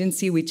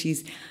Agency, which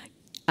is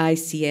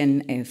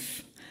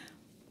ICNF.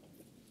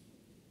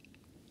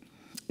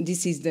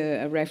 This is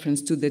a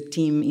reference to the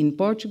team in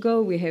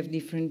Portugal. We have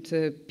different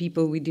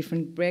people with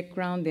different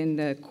background and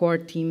a core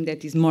team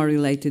that is more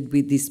related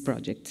with this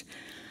project.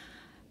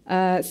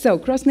 So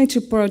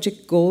cross-nature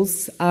project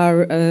goals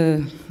are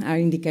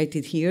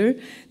indicated here.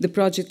 The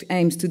project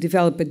aims to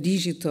develop a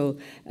digital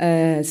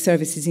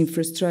services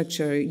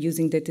infrastructure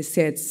using data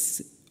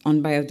sets on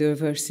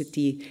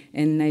biodiversity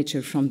and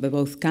nature from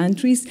both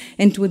countries,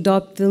 and to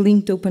adopt the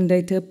linked open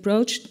data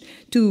approach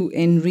to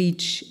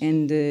enrich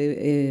and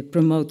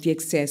promote the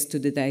access to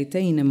the data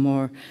in a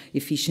more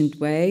efficient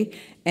way,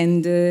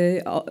 and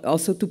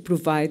also to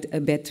provide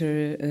a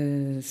better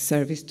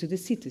service to the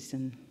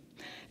citizen.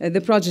 The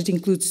project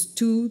includes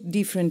 2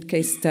 different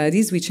case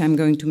studies, which I'm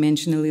going to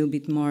mention a little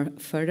bit more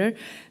further,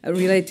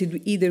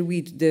 related either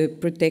with the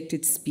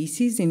protected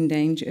species in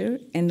danger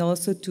and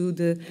also to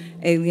the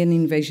alien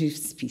invasive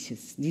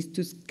species. These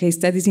 2 case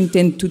studies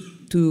intend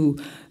to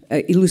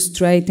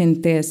illustrate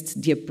and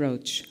test the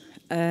approach.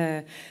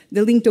 The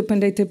linked open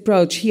data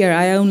approach, here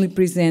I only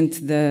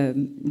present the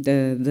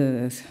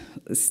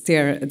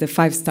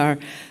 5-star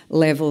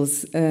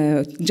levels,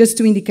 just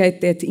to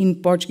indicate that in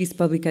Portuguese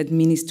public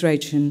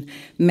administration,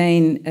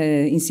 main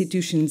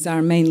institutions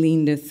are mainly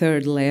in the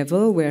 3rd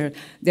level, where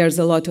there's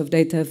a lot of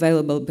data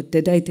available, but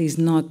the data is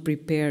not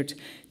prepared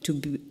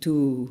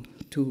to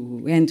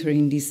enter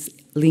in this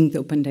linked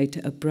open data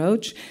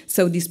approach.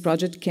 So this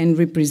project can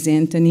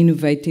represent an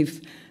innovative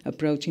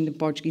approach in the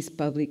Portuguese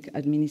public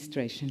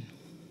administration.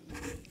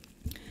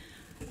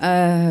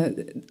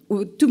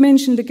 To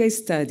mention the case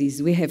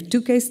studies, we have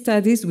 2 case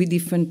studies with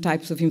different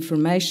types of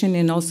information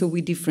and also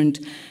with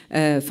different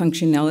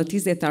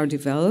functionalities that are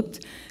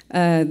developed.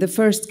 The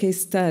first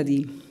case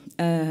study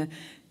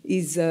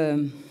is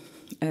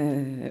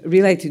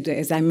related,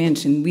 as I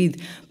mentioned, with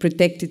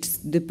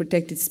the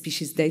protected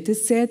species data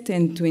set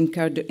and to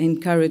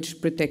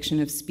encourage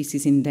protection of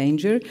species in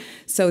danger.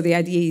 So the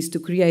idea is to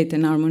create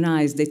an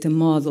harmonized data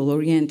model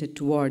oriented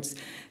towards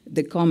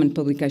the common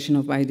publication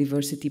of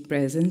biodiversity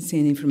presence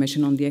and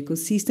information on the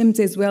ecosystems,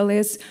 as well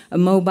as a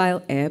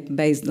mobile app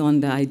based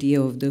on the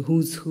idea of the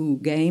Who's Who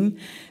game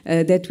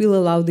that will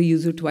allow the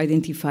user to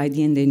identify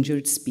the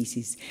endangered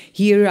species.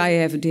 Here I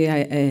have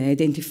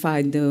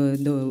identified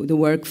the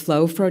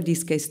workflow for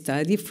this case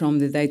study, from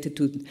the data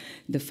to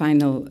the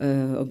final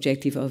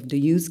objective of the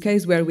use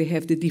case, where we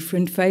have the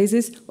different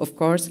phases, of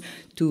course,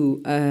 to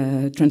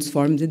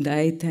transform the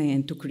data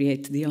and to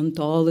create the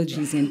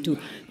ontologies and to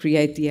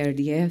create the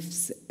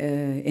RDFs.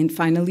 And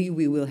finally,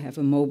 we will have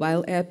a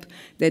mobile app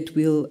that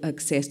will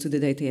access to the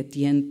data at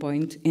the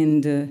endpoint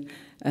and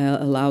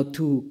allow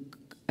to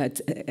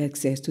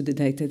access to the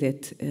data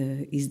that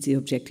is the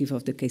objective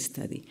of the case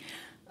study.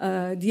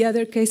 The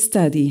other case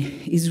study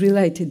is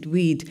related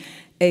with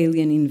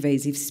alien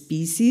invasive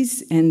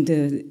species, and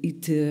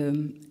it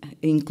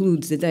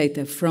includes the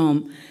data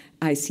from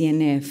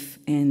ICNF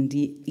and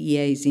the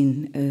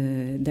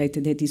EASIN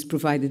data that is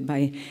provided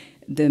by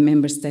the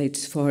member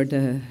states for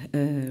the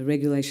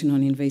regulation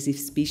on invasive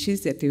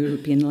species at the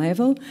European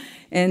level.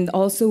 And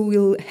also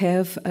we'll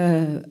have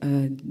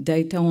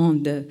data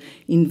on the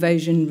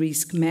invasion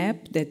risk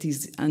map that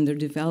is under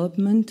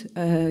development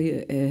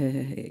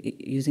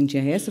using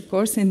GIS, of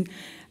course, and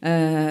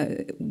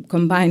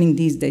combining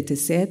these data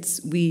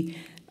sets, we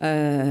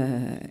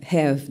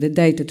have the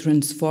data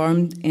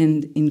transformed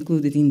and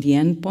included in the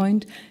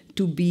endpoint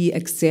to be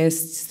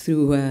accessed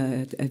through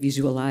a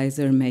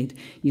visualizer made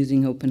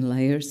using open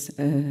layers,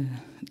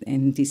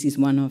 and this is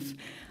one of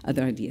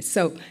other ideas.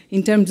 So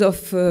in terms of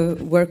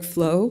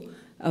workflow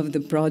of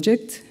the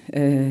project,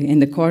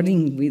 and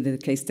according with the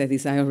case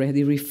studies I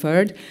already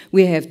referred,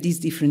 we have these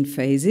different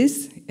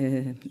phases,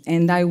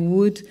 and I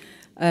would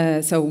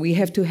so we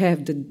have to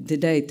have the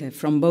data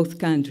from both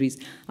countries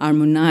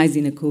harmonized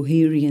in a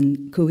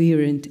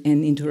coherent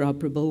and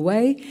interoperable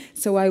way.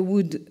 So I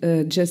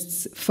would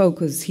just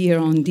focus here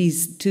on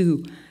these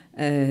two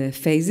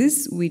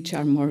phases, which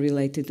are more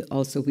related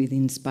also with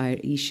INSPIRE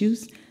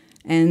issues,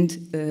 and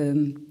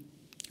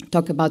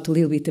talk about a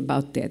little bit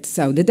about that.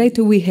 So the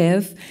data we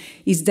have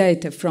is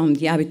data from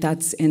the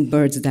Habitats and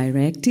Birds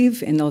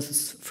Directive and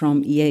also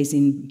from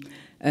EASIN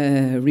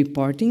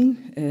reporting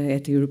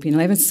at the European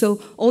level.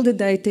 So all the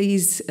data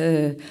is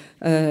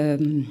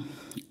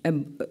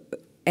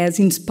as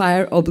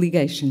INSPIRE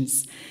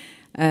obligations.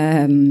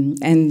 And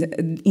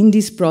in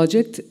this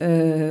project,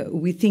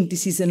 we think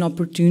this is an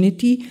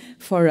opportunity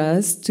for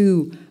us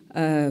to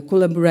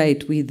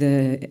collaborate with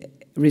the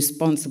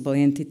responsible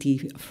entity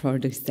for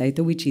this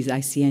data, which is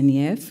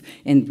ICNF,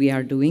 and we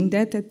are doing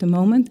that at the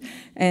moment.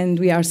 And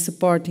we are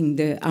supporting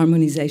the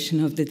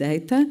harmonization of the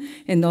data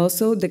and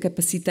also the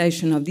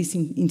capacitation of this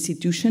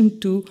institution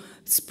to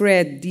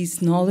spread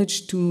this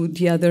knowledge to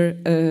the other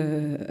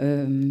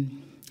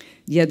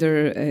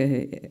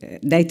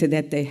data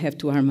that they have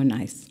to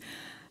harmonize.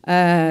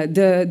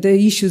 The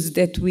issues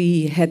that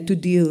we had to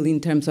deal in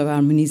terms of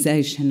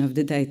harmonization of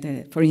the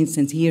data, for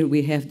instance, here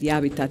we have the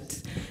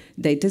habitat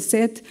data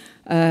set,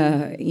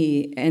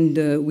 and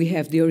we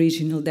have the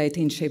original data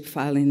in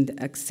shapefile and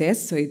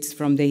access, so it's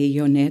from the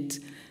EONet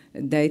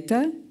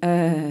data.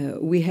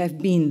 We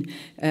have been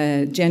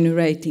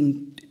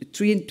generating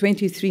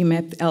 23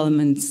 mapped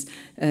elements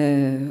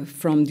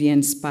from the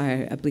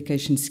INSPIRE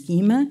application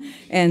schema,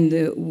 and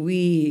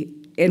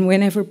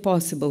whenever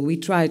possible, we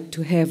try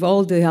to have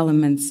all the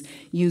elements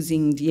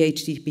using the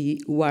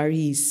HTTP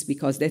URIs,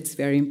 because that's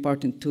very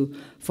important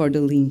for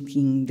the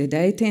linking the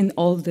data, and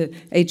all the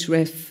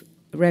href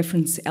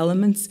reference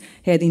elements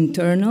had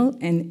internal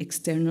and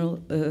external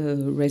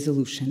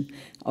resolution.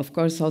 Of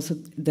course, also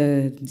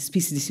the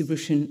species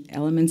distribution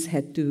elements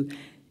had to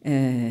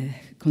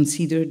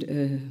consider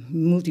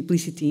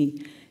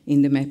multiplicity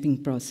in the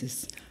mapping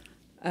process.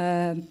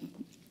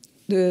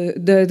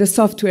 The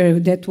software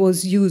that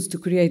was used to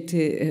create,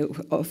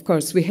 of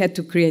course, we had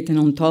to create an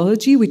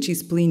ontology, which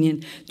is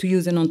Plinian, to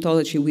use an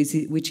ontology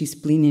which is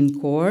Plinian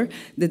core.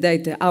 The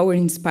data, our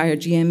INSPIRE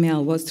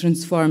GML was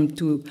transformed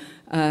to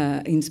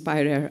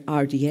INSPIRE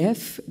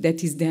RDF,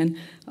 that is then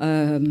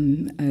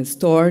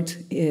stored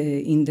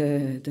in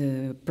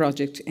the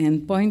project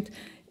endpoint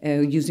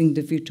using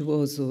the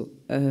Virtuoso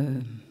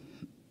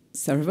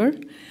server.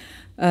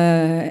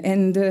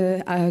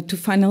 To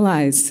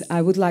finalize,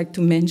 I would like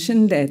to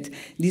mention that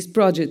this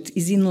project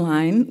is in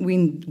line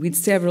with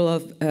several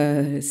of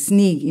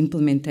SNIG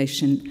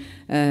implementation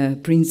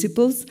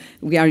principles.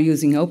 We are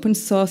using open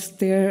source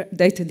there,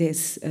 data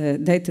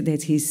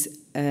that is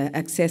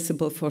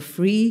accessible for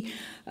free.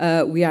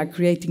 We are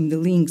creating the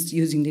links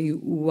using the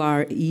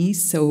URIs,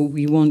 so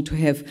we want to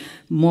have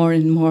more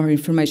and more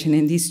information,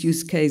 and these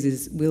use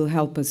cases will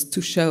help us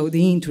to show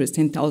the interest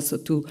and also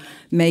to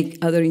make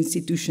other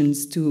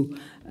institutions to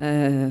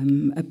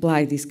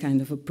apply this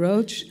kind of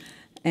approach.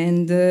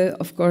 And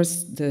of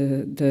course,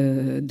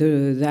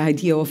 the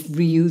idea of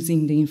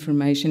reusing the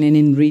information and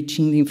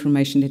enriching the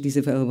information that is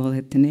available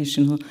at the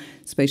national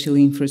spatial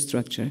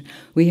infrastructure.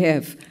 We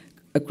have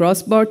a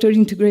cross-border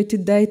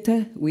integrated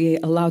data. We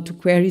allow to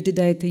query the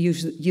data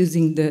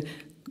using the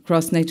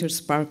cross-nature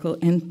Sparkle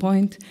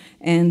endpoint,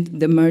 and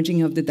the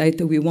merging of the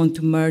data. We want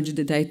to merge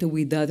the data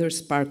with other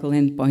Sparkle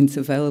endpoints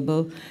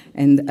available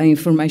and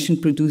information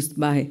produced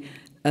by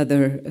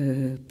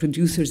other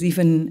producers,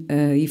 even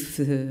if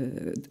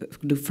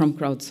from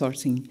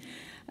crowdsourcing.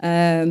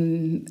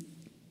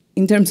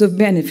 In terms of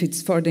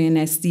benefits for the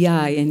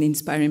NSDI and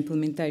INSPIRE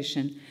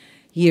implementation,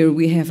 here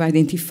we have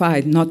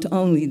identified not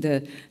only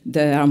the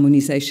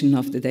harmonization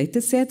of the data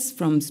sets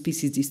from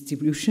species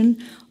distribution,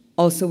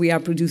 also we are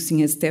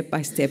producing a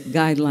step-by-step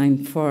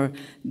guideline for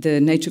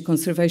the nature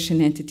conservation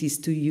entities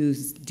to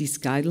use this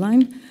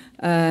guideline.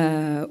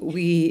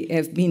 We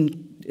have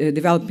been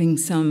developing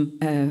some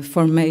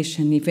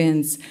formation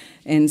events,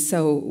 and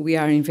so we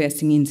are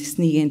investing in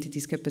SNIG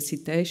entities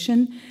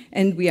capacitation,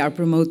 and we are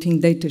promoting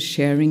data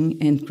sharing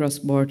and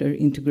cross-border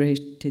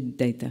integrated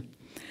data.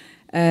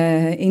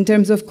 In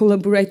terms of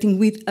collaborating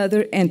with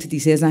other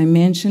entities, as I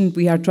mentioned,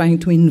 we are trying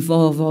to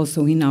involve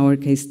also in our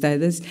case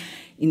studies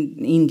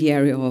in the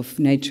area of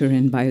nature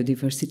and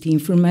biodiversity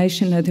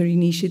information, other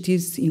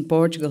initiatives in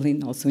Portugal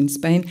and also in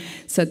Spain,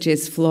 such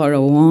as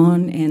Flora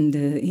One and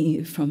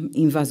from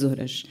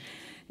Invasoras.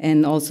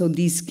 And also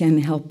this can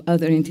help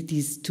other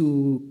entities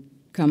to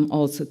come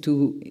also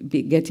to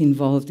get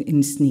involved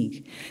in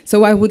SNIG.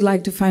 So I would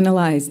like to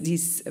finalize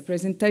this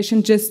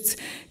presentation just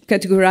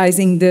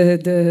categorizing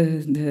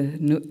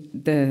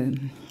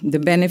the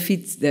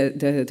benefits,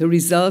 the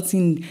results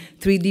in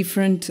 3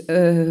 different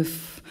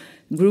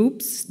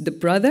groups: the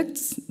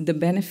products, the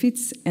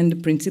benefits, and the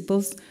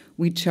principles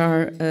which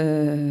are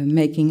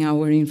making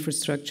our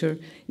infrastructure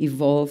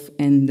evolve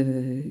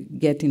and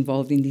get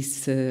involved in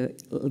this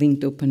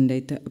linked open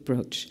data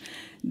approach.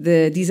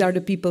 These are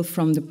the people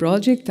from the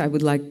project. I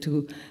would like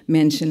to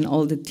mention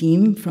all the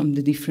team from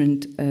the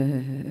different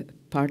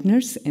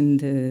partners and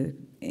the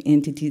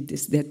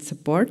entities that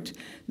support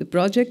the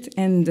project,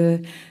 and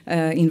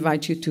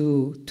invite you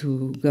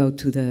to go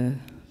to the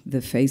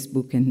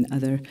Facebook and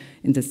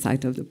in the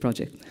site of the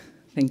project.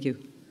 Thank you.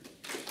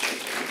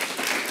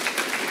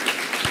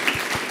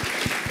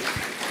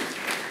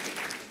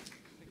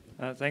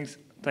 Thanks,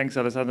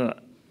 Alessandra.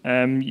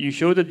 You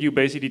showed that you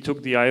basically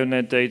took the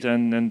IONET data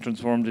and then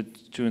transformed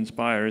it to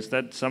INSPIRE. Is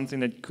that something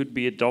that could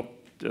be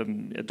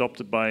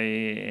adopted by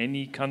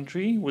any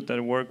country? Would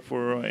that work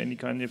for any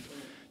kind of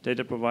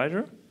data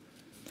provider?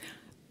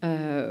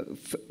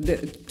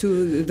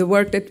 To the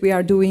work that we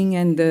are doing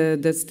and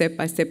the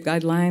step-by-step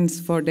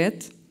guidelines for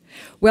that?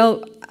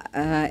 Well,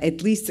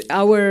 at least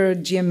our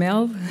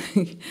GML,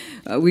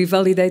 we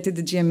validated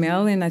the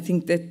GML, and I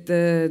think that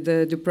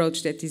the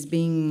approach that is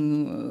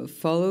being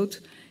followed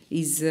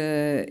is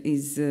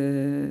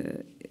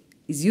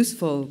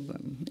useful.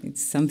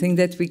 It's something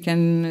that we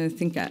can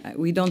think.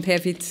 We don't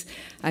have it,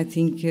 I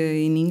think,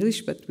 in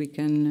English, but we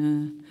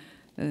can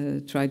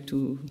try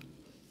to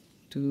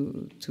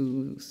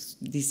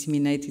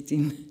disseminate it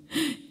in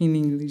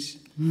English.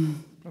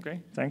 Okay,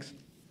 thanks.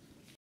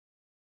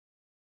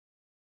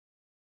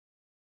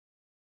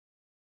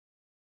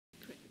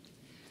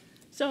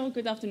 So,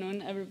 good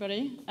afternoon,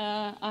 everybody.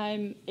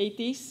 I'm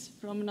Eidís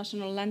from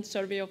National Land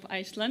Survey of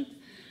Iceland.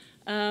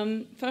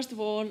 First of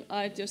all,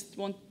 I just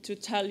want to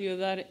tell you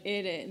that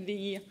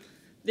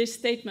this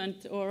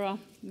statement or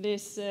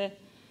this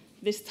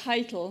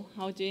title,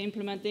 how to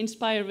implement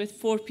INSPIRE with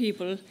 4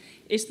 people,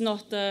 is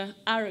not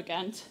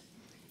arrogant.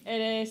 It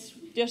is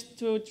just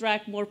to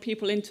drag more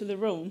people into the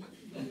room.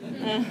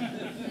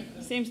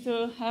 Seems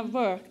to have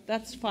worked.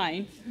 That's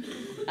fine.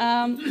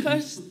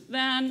 First,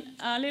 then,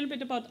 a little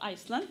bit about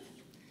Iceland.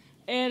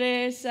 It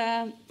is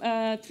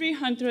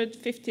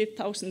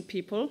 350,000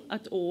 people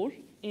at all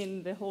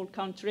in the whole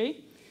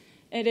country.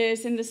 It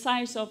is in the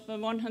size of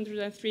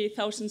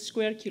 103,000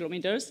 square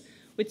kilometers,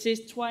 which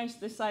is twice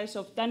the size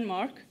of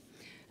Denmark.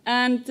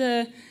 And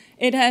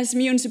it has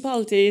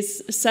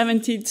municipalities,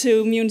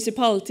 72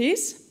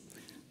 municipalities.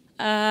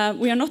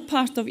 We are not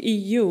part of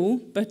EU,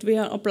 but we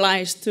are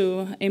obliged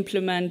to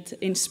implement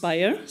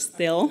INSPIRE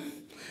still.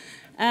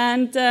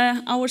 And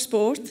our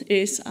sport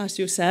is, as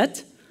you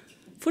said,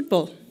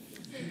 football.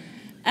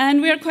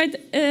 And we are quite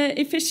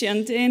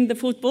efficient in the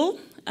football,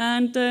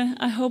 and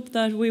I hope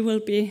that we will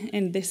be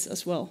in this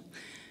as well.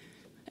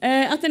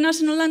 At the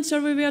National Land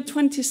Survey, we are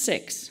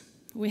 26.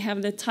 We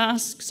have the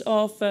tasks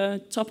of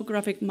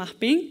topographic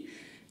mapping.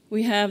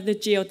 We have the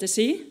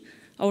geodesy.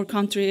 Our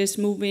country is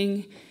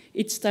moving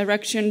its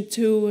direction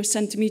 2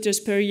 centimeters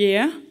per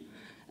year.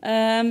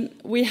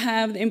 We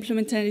have the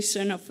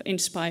implementation of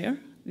INSPIRE,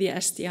 the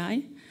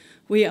SDI.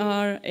 We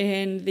are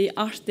in the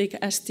Arctic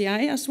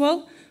SDI as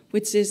well,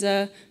 which is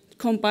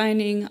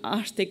combining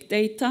Arctic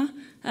data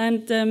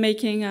and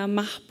making a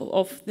map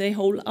of the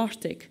whole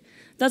Arctic.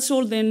 That's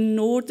all the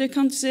Nordic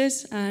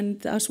countries,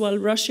 and as well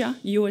Russia,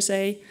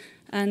 USA,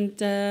 and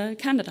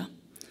Canada.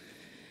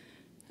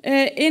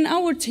 In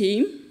our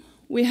team,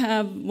 we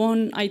have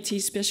one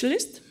IT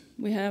specialist,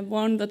 we have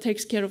one that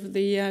takes care of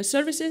the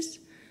services,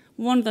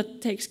 one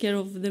that takes care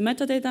of the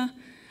metadata,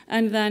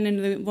 and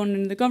then one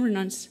in the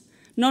governance.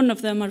 None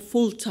of them are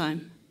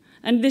full-time.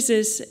 And this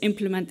is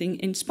implementing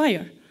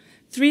INSPIRE.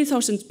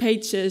 3,000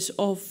 pages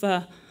of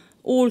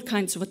all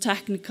kinds of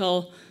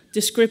technical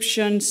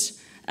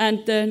descriptions,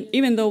 and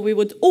even though we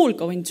would all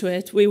go into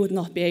it, we would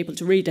not be able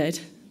to read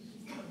it.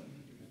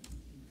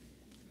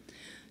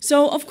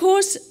 So, of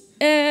course,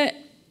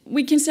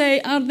 we can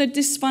say, are there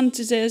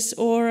disadvantages,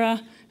 or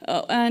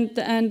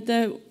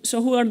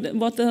so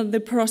what are the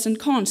pros and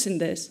cons in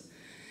this?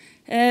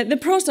 The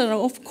pros are,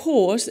 of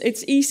course,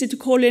 it's easy to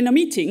call in a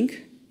meeting.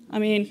 I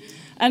mean,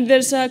 and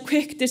there's a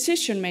quick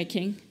decision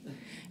making.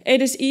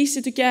 It is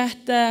easy to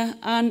get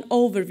an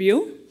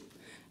overview,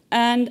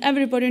 and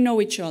everybody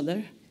know each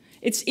other.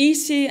 It's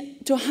easy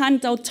to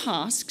hand out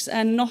tasks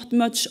and not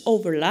much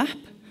overlap.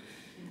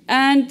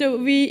 And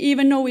we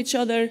even know each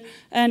other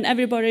and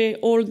everybody,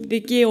 all the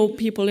Geo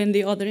people in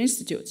the other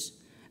institutes.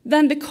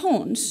 Then the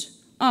cons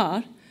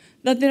are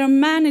that there are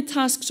many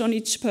tasks on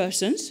each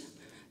person.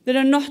 There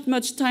are not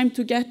much time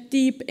to get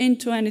deep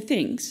into any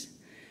things.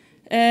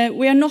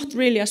 We are not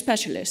really a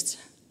specialist.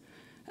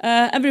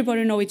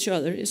 Everybody know each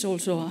other is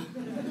also a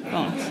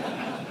con.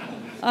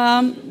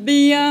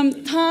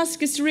 The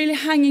task is really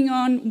hanging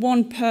on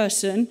one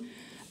person,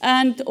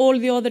 and all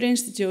the other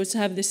institutes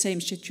have the same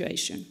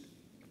situation.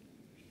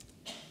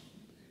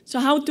 So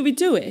how do we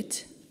do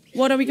it?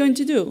 What are we going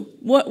to do?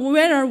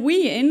 Where are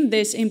we in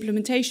this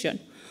implementation?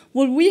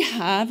 Well, we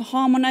have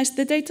harmonized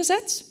the data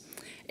sets.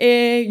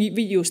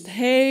 We used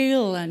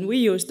Hail, and we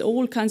used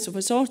all kinds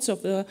of sorts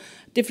of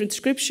different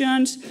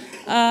descriptions.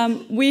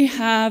 We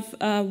have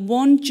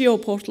one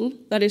geoportal,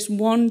 that is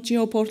one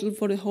geoportal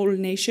for the whole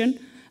nation.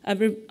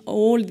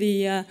 All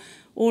the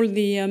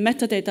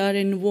metadata are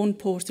in one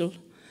portal.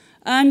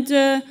 And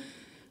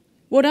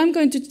what I'm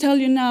going to tell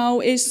you now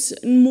is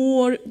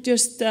more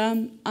just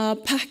a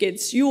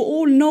package. You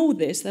all know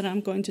this that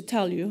I'm going to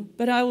tell you,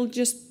 but I will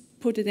just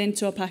put it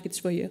into a package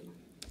for you.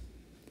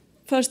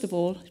 First of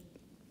all,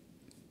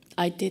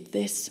 I did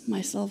this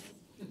myself.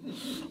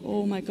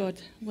 Oh my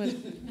God. Well,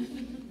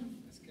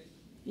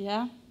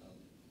 yeah?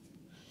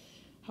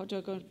 How do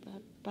I go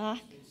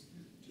back?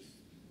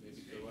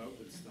 Maybe go out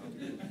and start.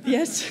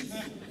 Yes.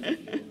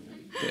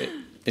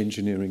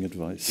 Engineering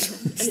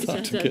advice.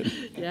 Start again.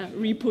 Yeah,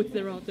 re-put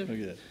the router.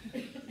 Okay.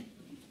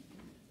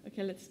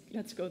 Okay,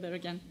 let's go there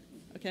again.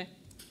 Okay.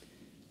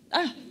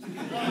 Not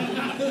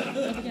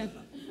again.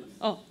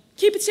 Oh,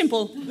 keep it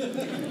simple.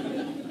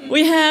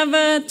 We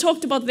have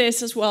talked about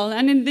this as well,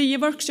 and in the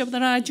workshop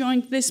that I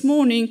joined this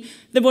morning,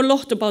 there were a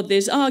lot about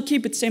this.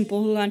 Keep it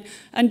simple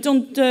and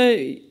don't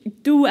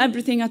do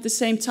everything at the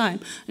same time.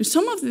 And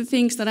some of the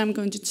things that I'm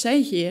going to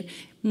say here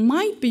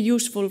might be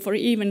useful for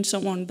even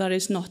someone that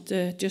is not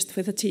just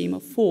with a team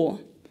of 4.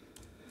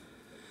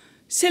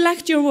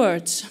 Select your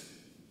words.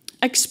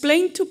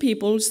 Explain to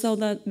people so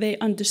that they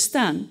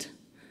understand.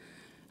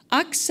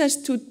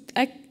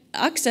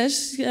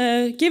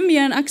 Give me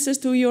an access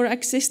to your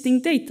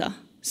existing data.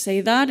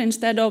 Say that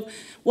instead of,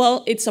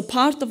 well, it's a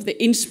part of the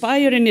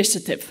INSPIRE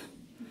initiative.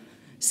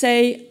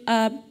 Say,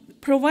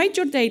 provide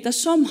your data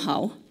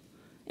somehow,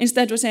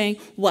 instead of saying,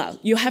 well,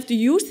 you have to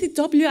use the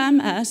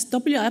WMS,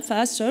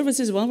 WFS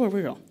services,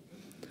 well.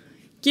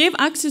 Give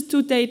access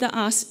to data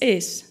as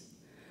is.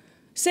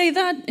 Say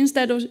that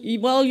instead of,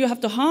 well, you have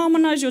to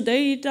harmonize your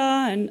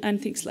data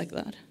and things like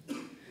that.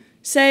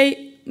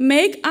 Say,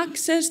 make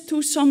access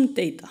to some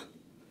data,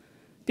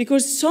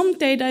 because some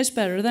data is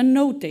better than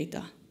no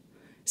data.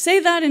 Say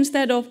that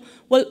instead of,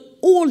 well,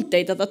 all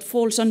data that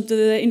falls under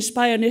the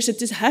INSPIRE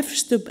initiative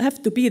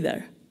have to be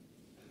there.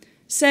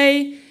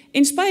 Say,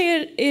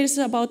 INSPIRE is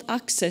about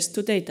access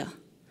to data.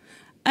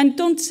 And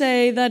don't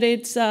say that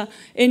it's an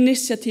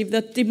initiative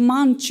that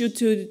demands you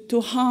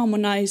to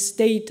harmonize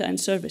data and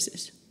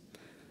services.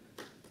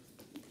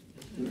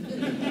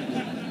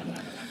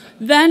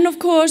 Then, of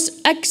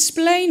course,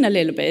 explain a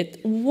little bit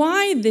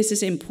why this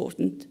is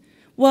important.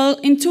 Well,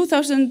 in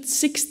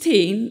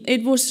 2016,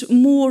 it was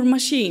more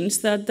machines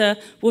that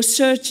were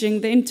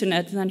searching the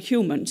internet than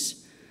humans.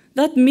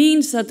 That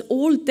means that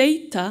all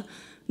data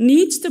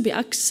needs to be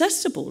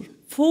accessible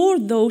for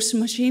those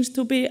machines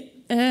to be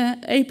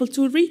able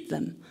to read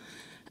them.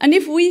 And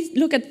if we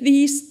look at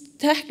these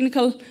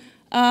technical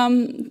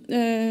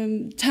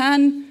 10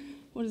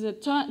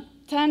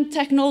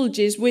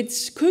 technologies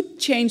which could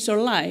change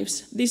our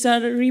lives, these are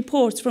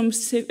reports from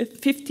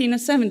 15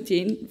 and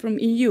 17 from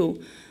EU.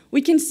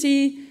 We can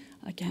see,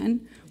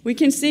 again,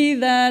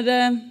 that,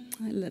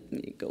 let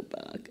me go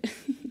back.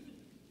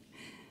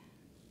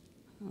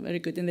 I'm very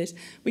good in this.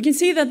 We can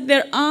see that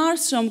there are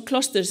some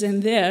clusters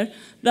in there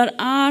that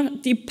are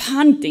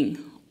depending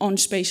on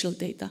spatial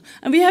data.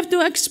 And we have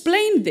to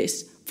explain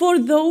this for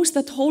those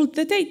that hold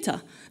the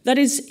data. That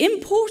is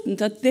important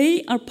that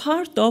they are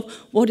part of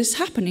what is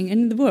happening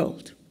in the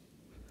world.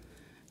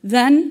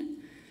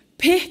 Then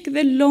pick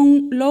the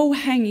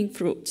low-hanging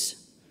fruits.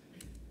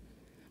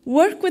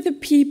 Work with the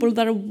people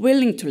that are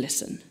willing to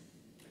listen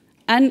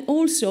and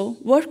also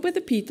work with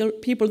the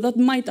people that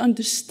might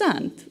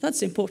understand.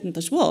 That's important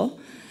as well.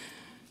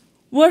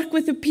 Work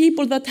with the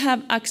people that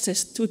have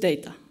access to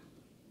data,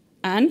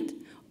 and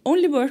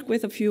only work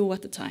with a few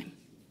at a time.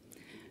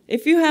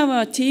 If you have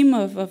a team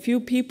of a few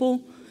people,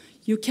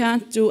 you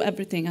can't do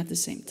everything at the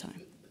same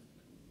time.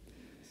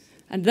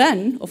 And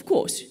then, of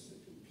course,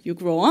 you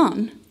grow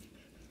on.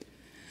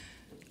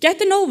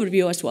 Get an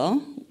overview as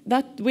well.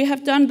 That we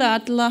have done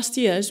that last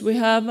years. We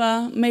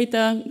have made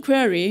a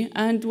query,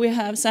 and we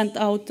have sent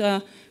out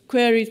a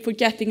query for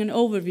getting an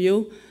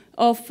overview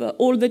of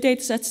all the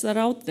data sets that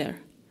are out there.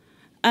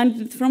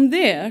 And from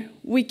there,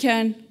 we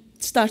can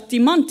start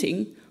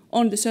demanding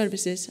on the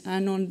services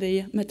and on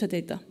the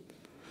metadata.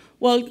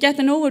 Well, get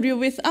an overview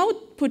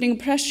without putting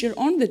pressure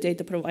on the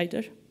data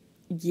provider.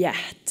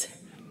 Yet,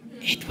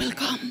 it will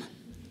come.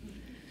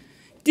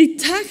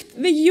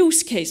 Detect the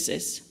use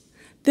cases.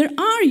 There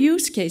are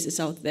use cases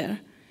out there.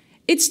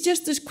 It's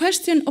just a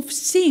question of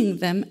seeing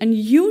them and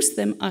use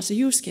them as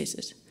use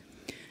cases.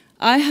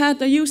 I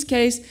had a use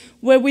case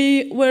where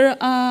we were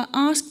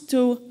asked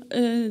to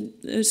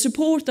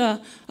support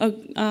a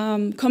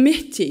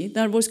committee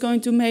that was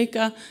going to make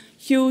a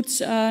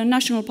huge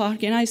national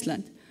park in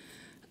Iceland.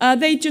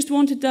 They just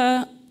wanted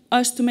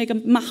us to make a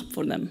map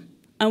for them,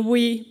 and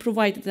we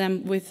provided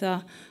them with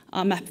a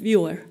map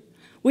viewer.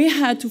 We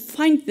had to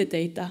find the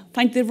data,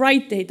 find the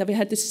right data. We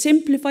had to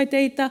simplify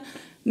data,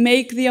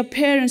 make the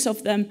appearance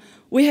of them.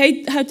 We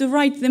had to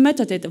write the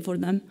metadata for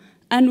them,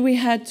 and we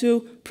had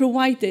to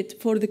provide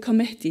it for the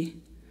committee.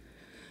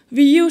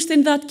 We used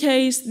in that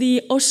case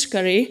the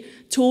Oskari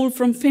tool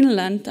from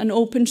Finland, an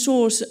open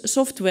source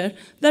software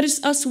that is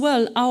as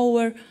well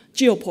our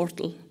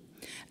Geo-portal.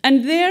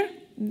 And there,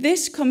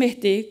 this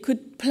committee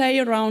could play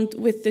around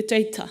with the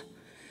data.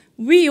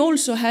 We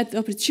also had the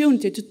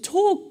opportunity to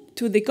talk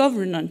to the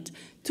government,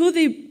 to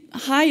the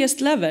highest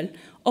level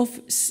of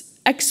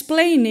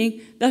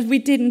explaining that we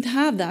didn't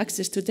have the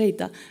access to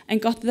data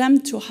and got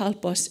them to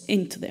help us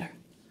into there.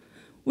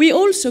 We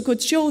also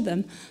could show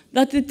them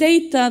that the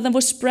data that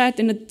was spread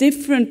in a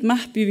different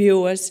map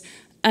viewers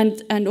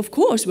and of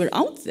course were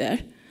out there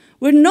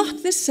were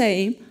not the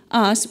same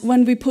as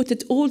when we put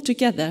it all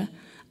together,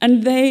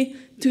 and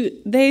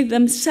they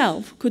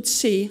themselves could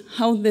see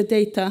how the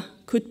data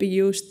could be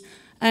used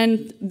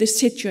and the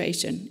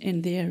situation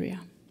in the area.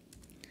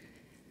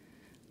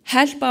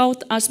 Help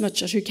out as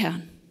much as you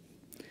can.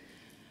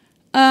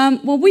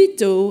 What we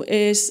do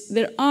is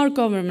there are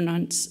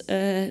governments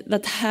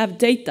that have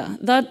data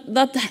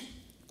that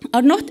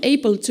are not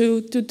able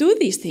to do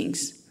these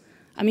things.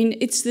 I mean,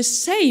 it's the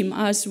same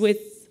as with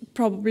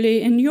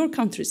probably in your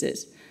countries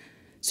is.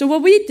 So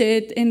what we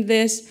did in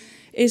this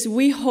is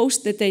we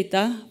host the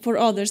data for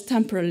others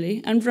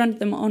temporarily and run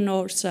them on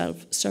our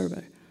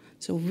server.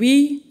 So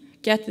we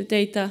get the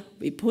data,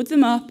 we put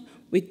them up,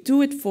 we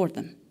do it for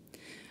them.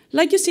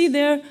 Like you see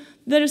there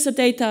is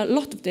a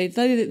lot of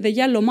data, the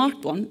yellow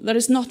marked one, that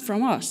is not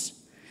from us.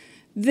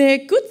 The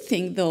good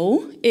thing,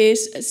 though,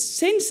 is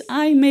since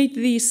I made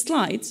these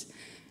slides,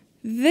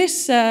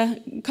 this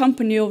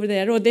company over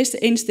there, or this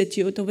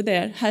institute over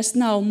there, has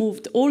now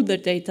moved all their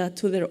data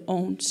to their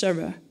own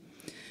server.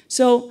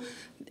 So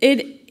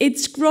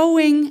it's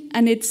growing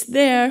and it's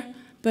there,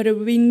 but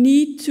we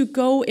need to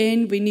go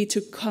in, we need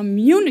to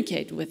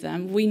communicate with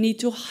them, we need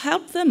to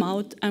help them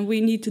out, and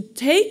we need to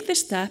take the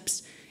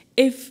steps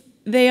if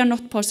they are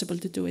not possible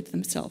to do it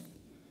themselves.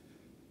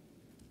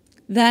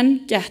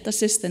 Then get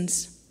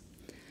assistance.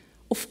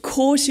 Of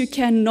course you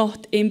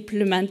cannot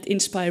implement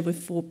INSPIRE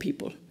with 4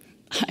 people.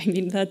 I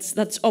mean,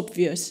 that's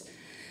obvious.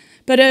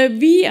 But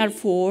we are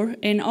 4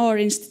 in our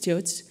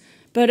institutes,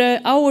 but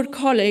our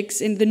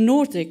colleagues in the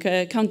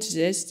Nordic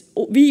countries,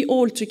 we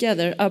all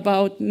together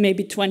about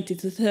maybe 20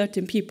 to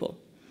 30 people.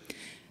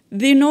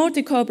 The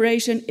Nordic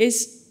cooperation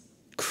is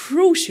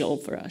crucial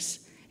for us.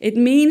 It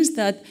means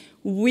that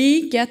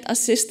we get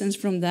assistance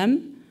from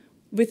them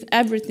with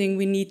everything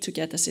we need to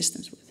get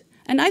assistance with.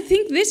 And I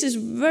think this is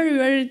very,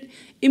 very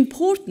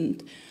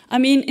important. I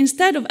mean,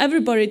 instead of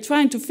everybody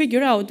trying to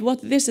figure out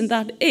what this and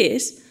that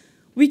is,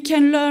 we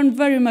can learn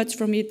very much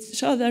from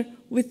each other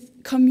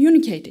with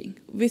communicating,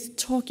 with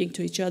talking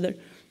to each other,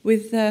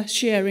 with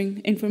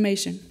sharing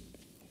information.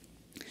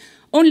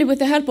 Only with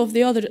the help of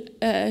the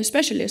other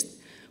specialists,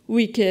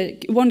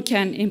 one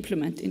can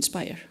implement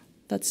INSPIRE.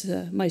 That's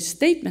my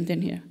statement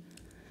in here.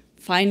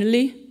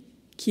 Finally,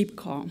 keep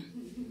calm.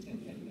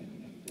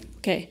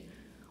 Okay,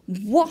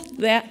 what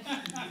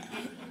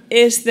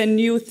is the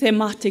new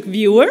thematic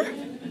viewer?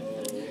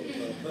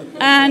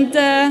 And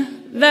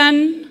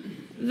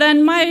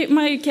then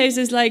my case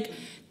is like,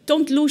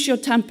 don't lose your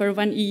temper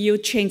when EU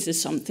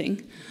changes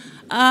something.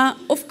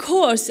 Of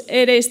course,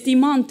 it is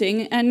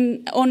demanding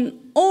and on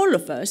all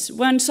of us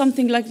when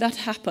something like that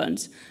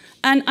happens.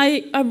 And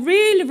I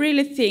really,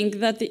 really think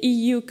that the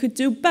EU could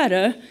do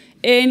better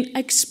in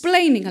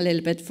explaining a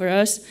little bit for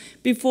us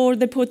before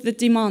they put the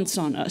demands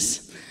on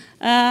us.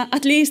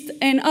 At least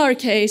in our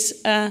case,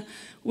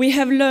 we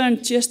have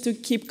learned just to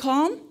keep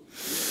calm,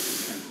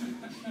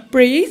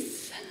 breathe,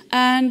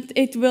 and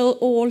it will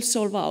all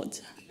solve out.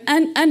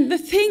 And the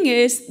thing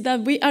is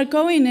that we are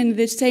going in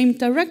the same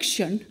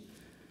direction.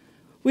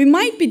 We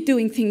might be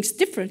doing things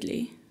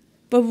differently,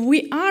 but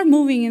we are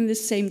moving in the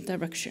same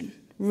direction,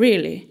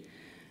 really.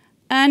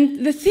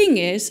 And the thing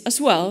is, as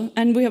well,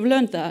 and we have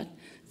learned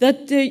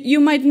that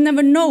you might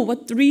never know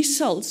what the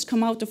results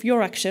come out of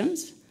your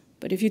actions,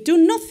 but if you do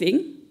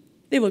nothing,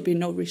 there will be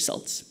no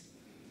results.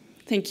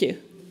 Thank you.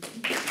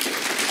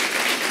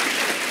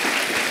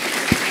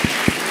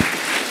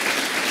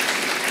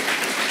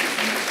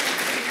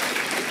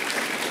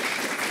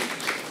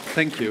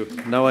 Thank you.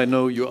 Now I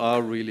know you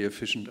are really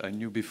efficient. I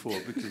knew before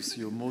because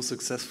you're more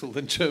successful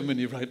than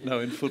Germany right now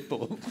in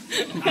football.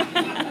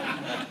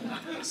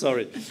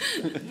 Sorry.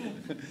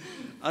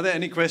 Are there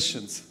any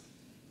questions?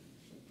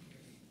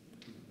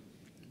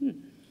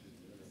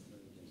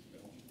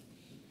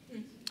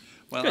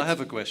 Well, I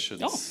have a question.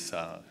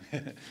 Oh.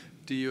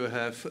 Do you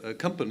have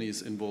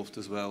companies involved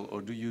as well,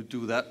 or do you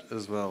do that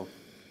as well?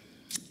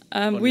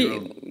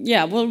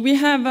 We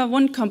have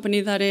one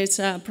company that is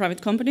a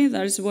private company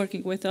that is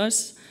working with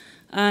us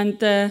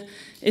and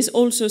is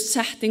also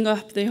setting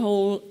up the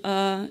whole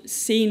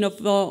scene of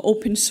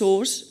open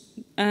source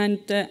and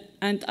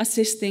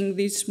assisting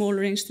these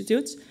smaller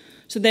institutes.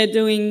 So they're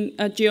doing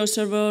a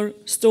GeoServer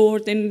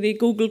stored in the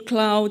Google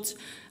Cloud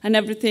and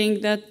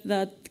everything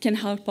that can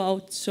help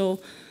out so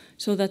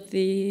that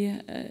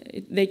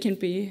they can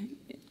be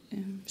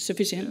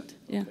sufficient.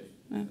 Yeah.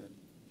 Okay.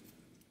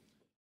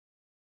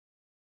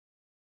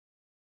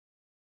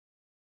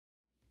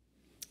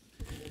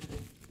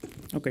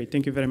 Okay,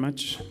 thank you very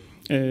much.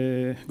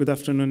 Good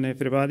afternoon,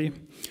 everybody.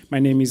 My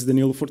name is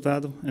Danilo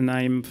Furtado, and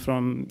I'm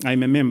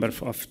a member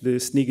of the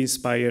SNIG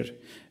INSPIRE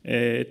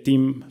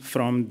team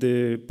from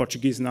the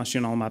Portuguese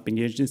National Mapping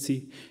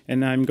Agency,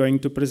 and I'm going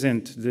to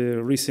present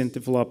the recent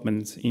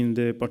developments in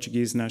the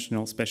Portuguese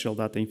National Spatial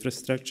Data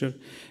Infrastructure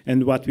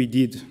and what we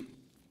did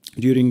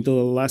during the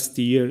last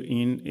year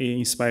in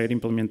INSPIRE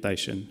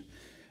implementation.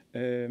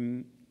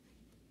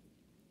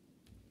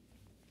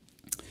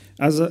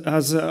 As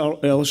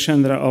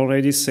Alexandra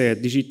already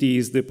said, DGT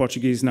is the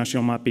Portuguese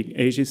National Mapping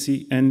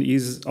Agency and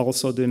is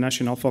also the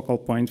national focal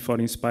point for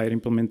INSPIRE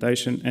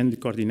implementation and the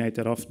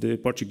coordinator of the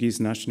Portuguese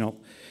National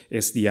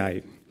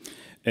SDI.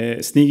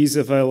 SNIG is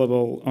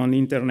available on the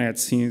internet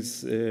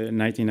since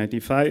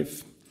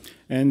 1995,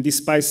 and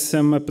despite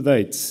some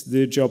updates,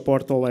 the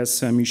Geo-portal has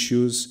some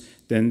issues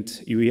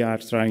that we are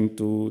trying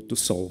to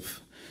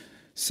solve.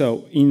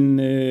 So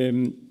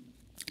in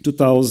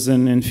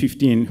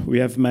 2015, we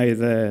have made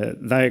a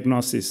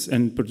diagnosis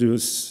and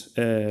produced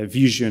a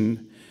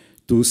vision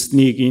to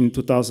SNIG in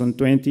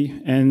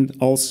 2020 and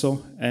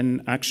also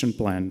an action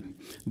plan.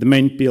 The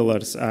main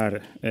pillars are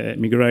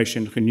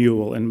migration,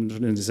 renewal, and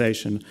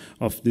modernization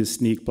of the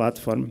SNIG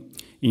platform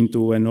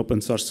into an open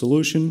source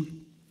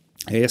solution,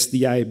 a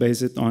SDI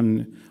based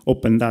on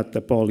open data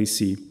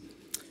policy,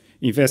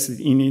 invested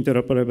in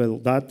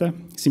interoperable data,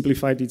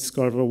 simplified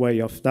discover way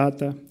of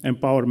data,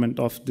 empowerment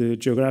of the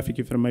geographic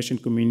information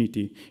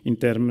community in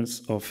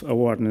terms of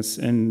awareness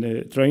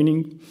and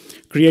training,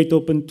 create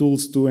open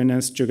tools to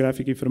enhance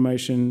geographic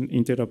information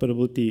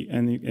interoperability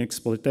and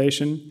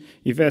exploitation,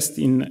 invest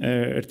in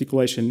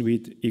articulation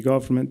with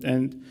e-government,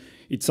 and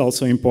it's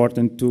also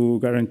important to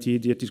guarantee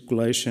the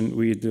articulation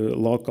with the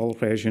local,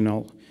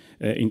 regional,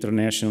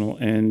 international,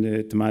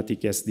 and thematic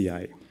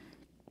SDI.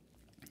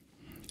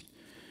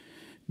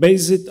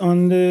 Based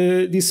on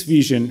this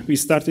vision, we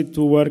started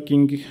to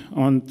working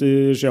on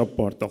the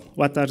Geo-portal.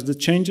 What are the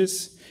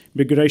changes?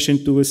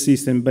 Migration to a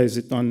system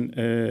based on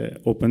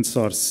open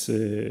source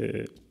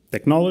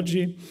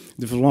technology,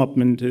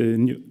 development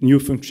new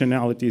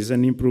functionalities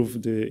and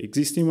improve the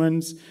existing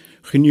ones,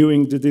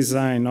 renewing the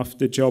design of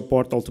the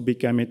Geo-portal to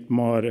become it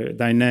more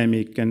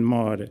dynamic and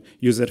more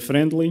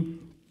user-friendly,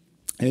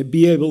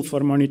 be able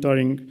for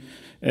monitoring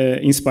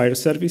INSPIRE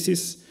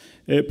services,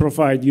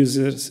 provide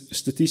user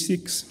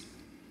statistics.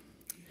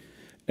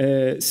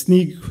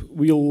 SNIG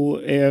will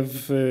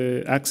have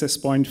access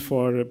point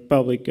for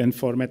public and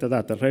for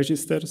metadata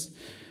registers.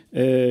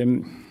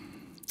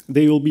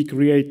 They will be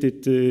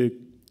created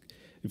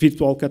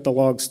virtual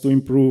catalogs to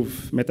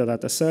improve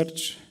metadata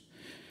search.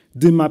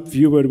 The map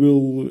viewer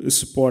will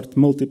support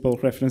multiple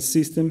reference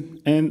systems,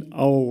 and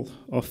all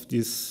of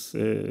this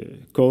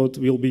code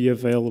will be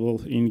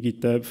available in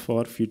GitHub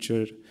for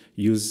future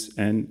use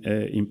and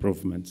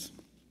improvements.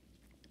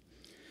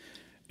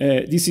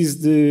 This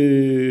is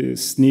the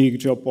SNIG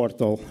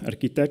Geo-portal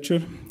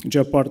architecture.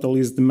 Geo-portal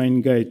is the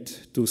main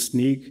gate to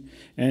SNIG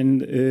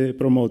and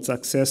promotes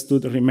access to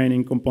the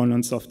remaining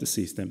components of the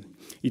system.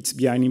 It's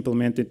being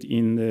implemented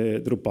in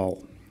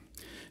Drupal.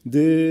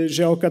 The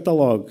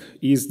Geo-catalog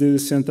is the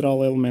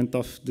central element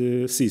of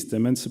the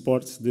system and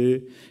supports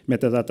the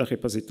metadata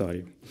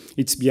repository.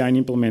 It's being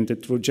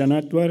implemented through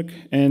Geo-network,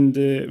 and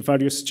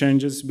various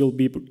changes will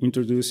be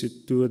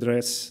introduced to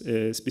address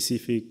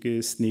specific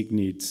SNIG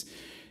needs.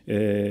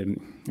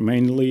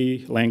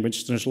 Mainly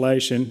language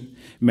translation,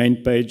 main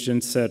page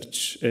and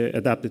search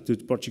adapted to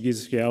the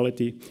Portuguese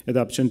reality,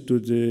 adaptation to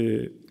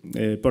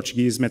the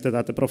Portuguese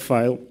metadata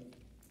profile,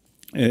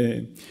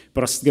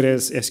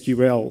 Postgres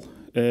SQL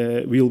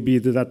will be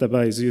the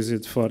database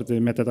used for the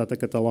metadata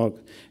catalog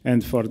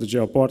and for the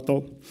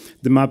Geo-portal.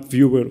 The map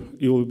viewer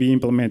will be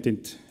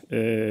implemented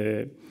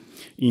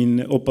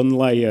in open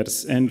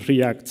layers and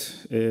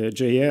React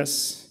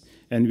JS,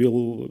 and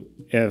will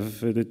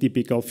have the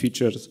typical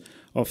features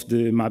of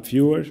the map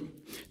viewer.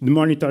 The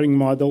monitoring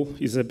model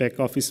is a back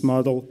office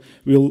model.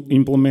 We'll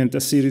implement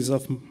a series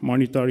of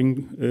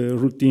monitoring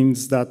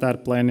routines that are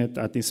planned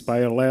at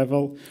INSPIRE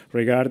level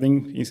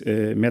regarding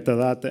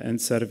metadata and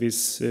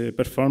service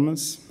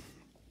performance.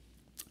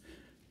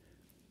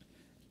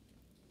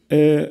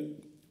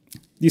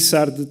 These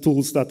are the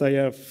tools that I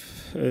have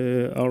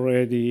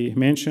already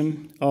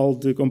mentioned. All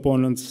the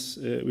components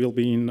will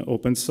be in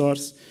open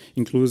source,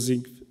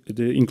 including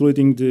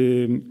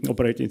the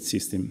operating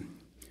system.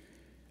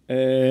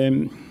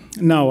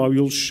 Now I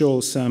will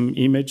show some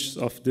images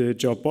of the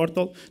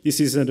Geo-portal. This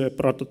is a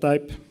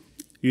prototype.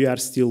 We are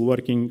still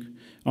working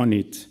on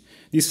it.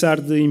 These are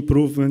the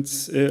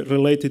improvements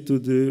related to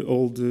the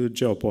old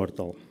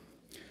Geo-portal.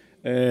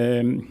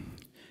 A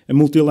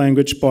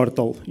multi-language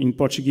portal in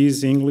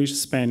Portuguese, English,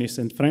 Spanish,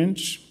 and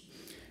French.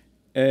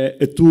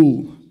 A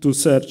tool to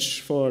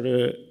search for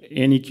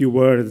any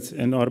keyword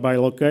and or by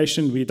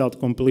location without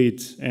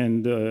complete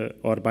and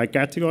or by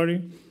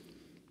category.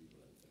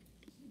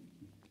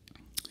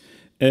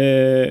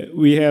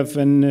 We have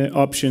an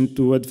option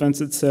to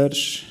advanced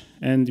search,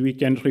 and we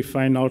can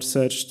refine our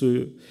search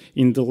to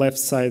in the left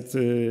side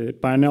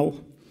panel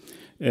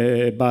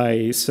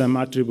by some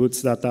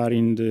attributes that are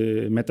in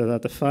the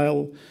metadata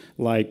file,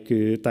 like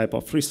type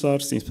of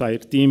resource,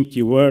 INSPIRE team,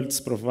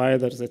 keywords,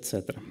 providers,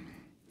 etc.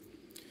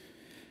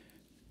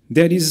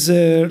 There is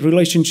a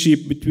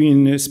relationship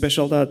between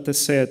Spatial data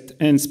set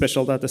and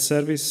Spatial data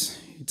service.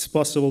 It's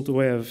possible to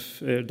have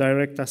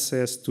direct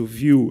access to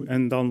view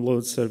and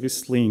download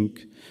service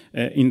link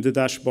in the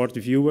dashboard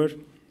viewer.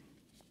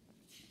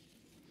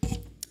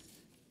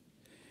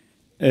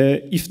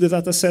 If the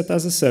dataset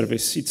has a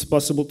service, it's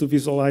possible to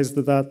visualize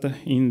the data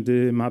in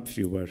the map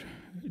viewer.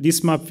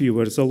 These map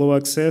viewers allow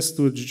access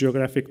to the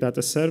geographic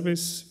data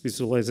service,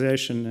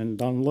 visualization and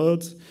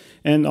download,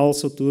 and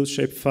also to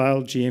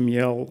shapefile,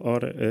 GML, or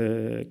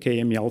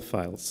KML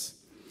files.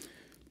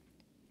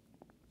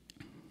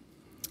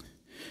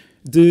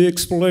 The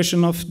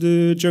exploration of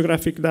the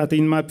geographic data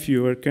in map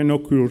viewer can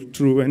occur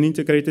through an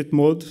integrated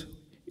mode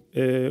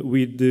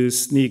with the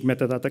SNIG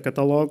metadata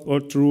catalog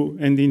or through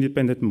an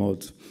independent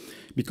mode,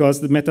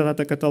 because the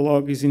metadata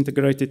catalog is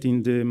integrated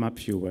in the map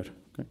viewer.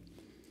 Okay.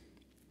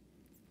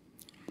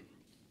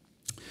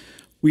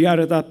 We are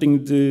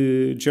adapting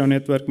the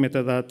GeoNetwork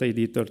metadata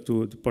editor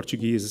to the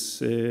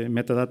Portuguese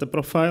metadata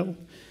profile.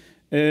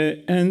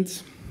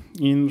 And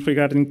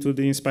regarding to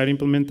the INSPIRE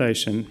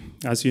implementation,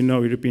 as you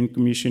know, European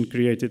Commission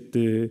created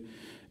the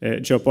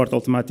Geo-portal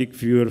automatic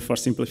viewer for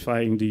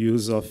simplifying the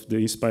use of the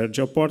INSPIRE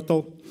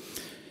Geo-portal.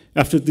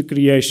 After the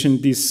creation,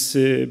 this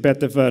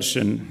beta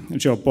version,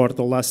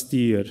 Geo-portal last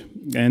year,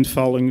 and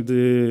following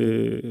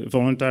the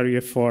voluntary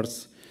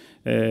efforts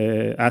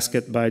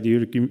asked by the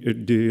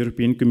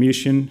European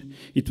Commission,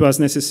 it was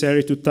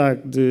necessary to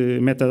tag the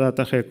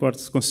metadata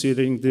records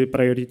considering the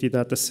priority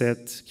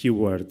dataset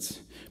keywords.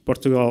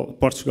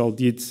 Portugal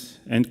did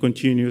and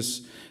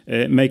continues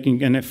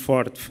making an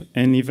effort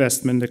and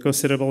investment, a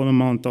considerable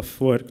amount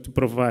of work to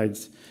provide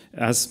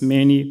as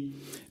many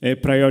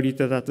priority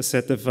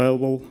dataset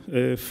available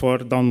for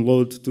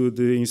download to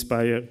the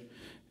INSPIRE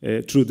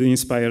through the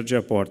INSPIRE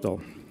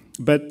Geo-portal.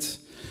 But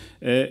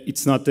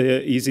it's not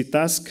an easy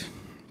task.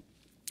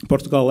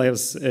 Portugal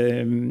has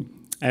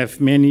have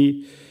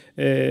many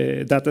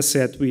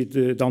dataset with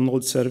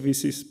download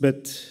services,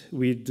 but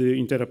with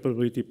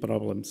interoperability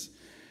problems.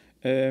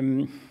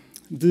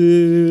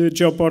 The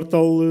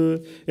Geo-portal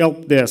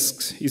help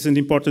desk is an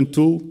important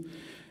tool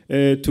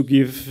to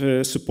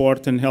give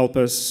support and help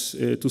us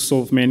to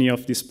solve many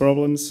of these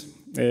problems.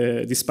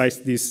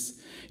 Despite this,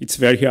 it's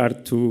very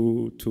hard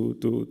to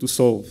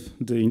solve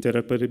the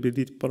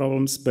interoperability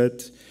problems,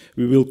 but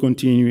we will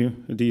continue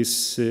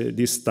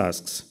these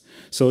tasks.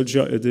 So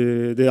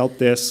the help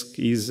desk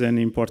is an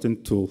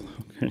important tool.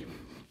 Okay.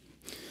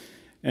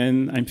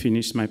 And I'm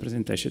finished my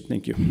presentation.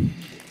 Thank you.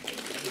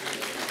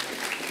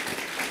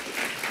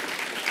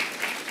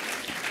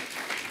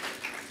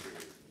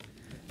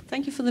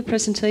 Thank you for the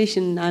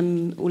presentation.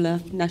 I'm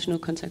Ulla, National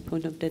Contact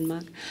Point of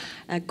Denmark.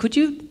 Could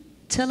you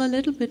tell a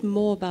little bit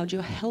more about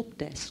your help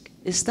desk?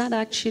 Is that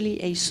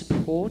actually a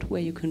support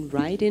where you can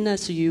write in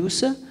as a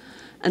user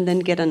and then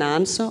get an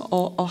answer,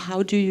 or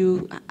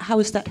how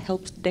is that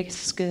help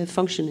desk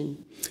functioning?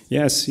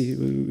 Yes,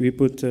 we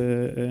put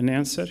an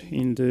answer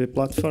in the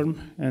platform,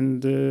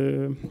 and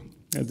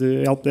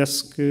the help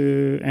desk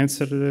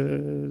answer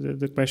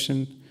the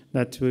question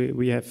that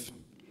we have.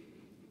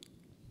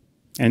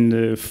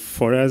 And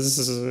for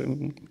us,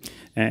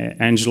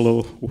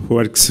 Angelo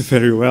works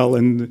very well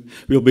and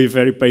will be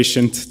very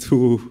patient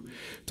to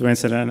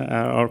answer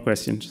our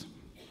questions.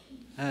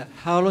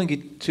 How long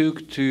it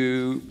took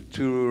to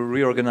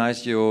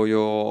reorganize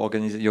your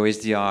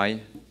SDI?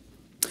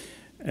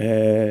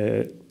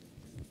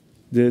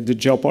 The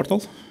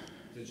Geo-portal?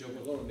 The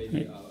Geo-portal, or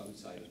maybe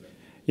outside.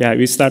 Yeah,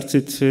 we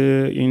started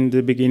in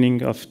the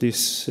beginning of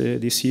this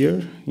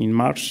year, in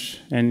March,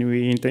 and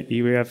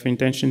we have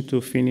intention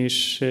to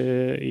finish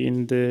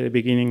in the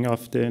beginning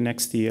of the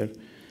next year,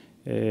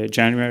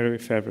 January,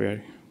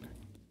 February.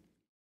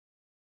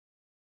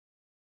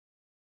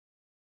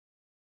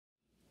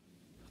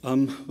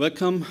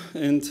 Welcome,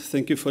 and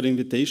thank you for the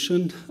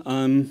invitation.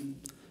 I'm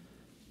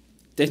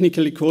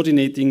technically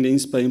coordinating the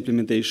INSPIRE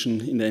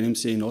implementation in the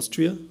NMCA in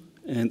Austria,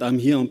 and I'm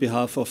here on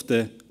behalf of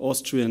the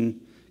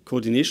Austrian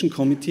Coordination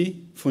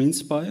Committee for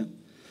INSPIRE.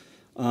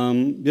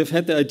 We have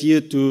had the idea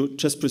to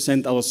just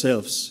present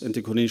ourselves and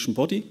the coordination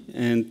body,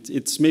 and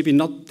it's maybe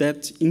not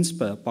that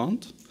INSPIRE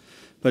bound,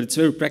 but it's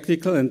very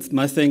practical, and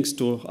my thanks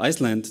to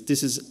Iceland,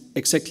 this is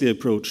exactly the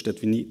approach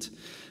that we need.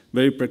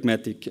 Very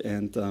pragmatic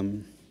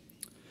and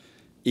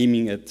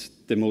aiming at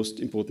the most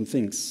important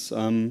things.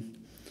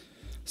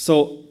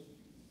 So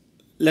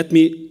let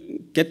me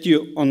get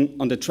you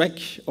on the track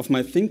of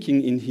my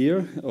thinking in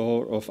here,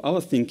 or of our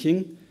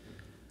thinking.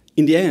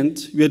 In the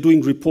end, we are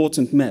doing reports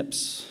and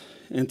maps.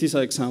 And these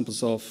are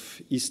examples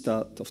of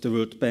ISTAT, of the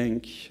World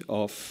Bank,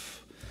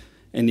 of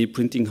any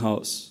printing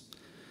house.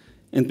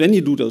 And when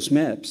you do those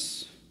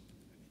maps,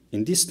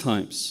 in these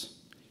times,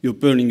 you're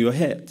burning your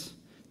head,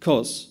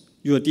 because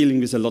you are dealing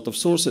with a lot of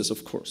sources,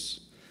 of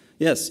course.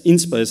 Yes,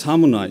 INSPIRE is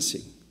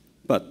harmonizing,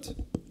 but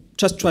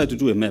just try to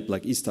do a map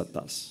like ISTAT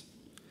does.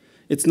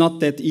 It's not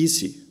that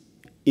easy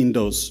in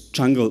those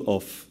jungle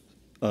of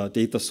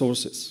data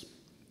sources.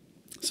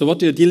 So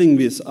what you're dealing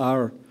with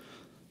are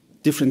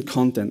different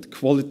content,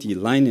 quality,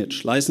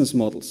 lineage, license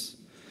models,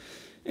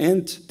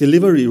 and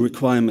delivery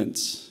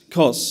requirements,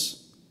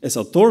 because as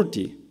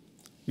authority,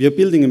 we are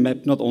building a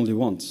map not only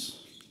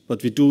once,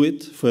 but we do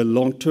it for a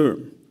long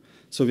term.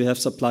 So we have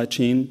supply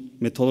chain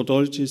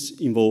methodologies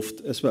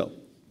involved as well.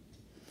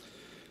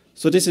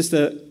 So this is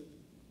the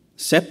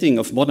setting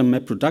of modern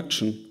map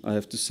production, I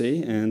have to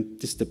say,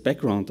 and this is the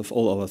background of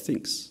all our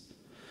things.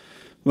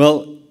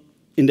 Well,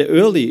 in the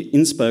early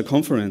INSPIRE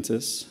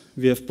conferences,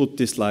 we have put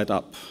this slide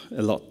up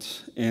a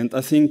lot, and I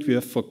think we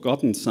have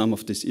forgotten some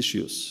of these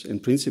issues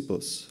and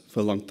principles for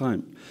a long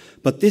time.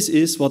 But this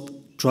is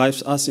what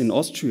drives us in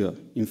Austria,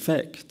 in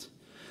fact,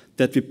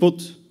 that we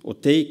put or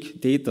take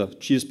data,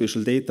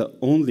 geospatial data,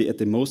 only at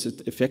the most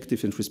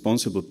effective and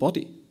responsible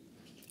body,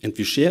 and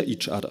we share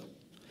each other.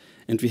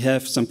 And we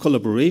have some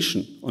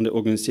collaboration on the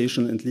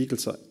organizational and legal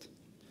side.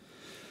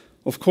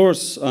 Of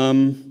course,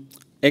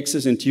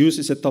 access and use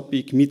is a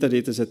topic,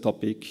 metadata is a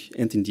topic,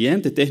 and in the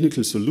end, the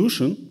technical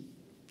solution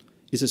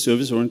is a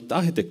service-oriented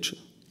architecture.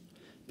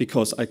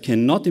 Because I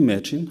cannot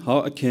imagine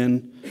how I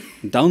can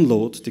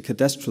download the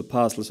cadastral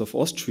parcels of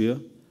Austria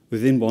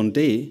within one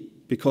day,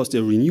 because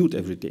they're renewed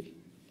every day.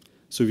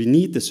 So we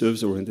need the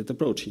service-oriented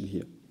approach in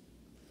here.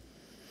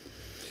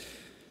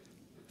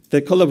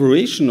 The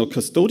collaboration or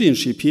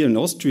custodianship here in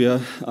Austria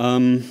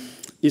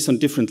is on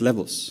different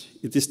levels.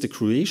 It is the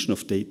creation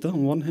of data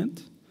on one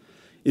hand,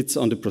 it's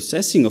on the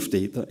processing of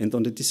data and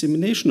on the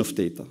dissemination of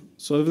data.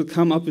 So I will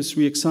come up with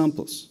 3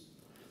 examples.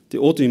 The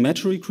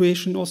auto-imagery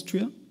creation in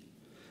Austria,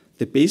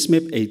 the base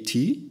map AT,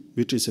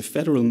 which is a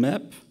federal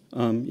map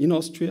in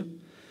Austria,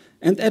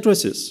 and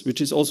addresses,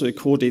 which is also a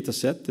core data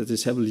set that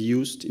is heavily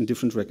used in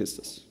different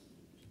registers.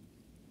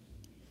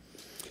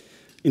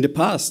 In the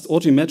past,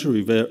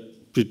 auto-imagery were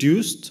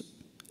produced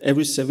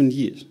every 7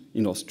 years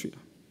in Austria,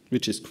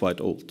 which is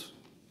quite old.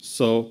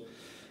 So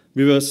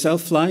we were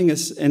self-flying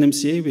as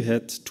NMCA, we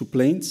had 2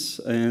 planes,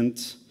 and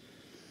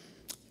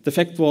the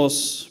fact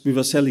was we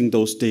were selling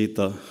those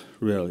data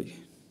rarely.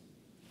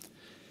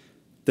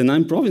 The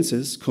 9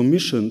 provinces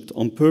commissioned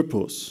on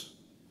purpose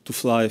to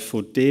fly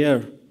for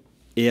their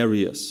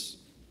areas.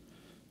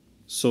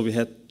 So we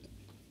had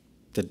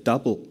the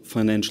double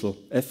financial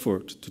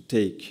effort to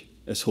take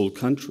as whole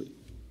country.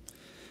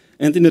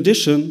 And in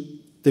addition,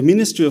 the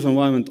Ministry of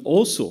Environment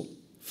also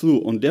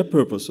flew on their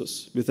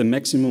purposes with a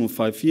maximum of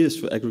 5 years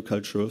for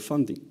agricultural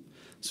funding.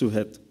 So we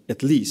had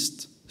at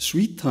least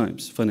 3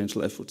 times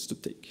financial efforts to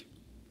take.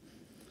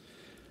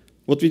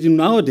 What we do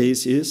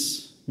nowadays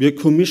is we are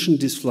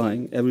commissioned this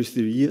flying every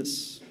 3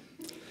 years.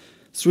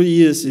 3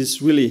 years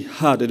is really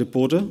hard at the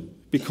border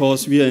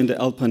because we are in the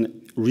Alpine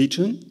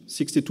region,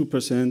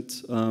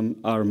 62%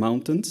 are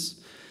mountains,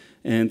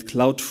 and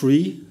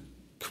cloud-free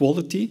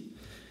quality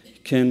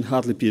can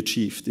hardly be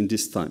achieved in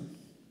this time.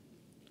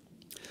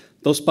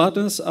 Those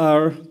partners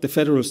are the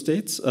federal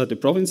states, the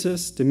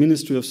provinces, the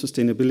Ministry of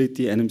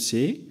Sustainability,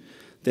 NMCA.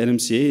 The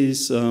NMCA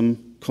is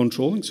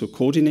controlling, so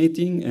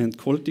coordinating and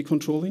quality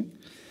controlling.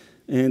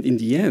 And in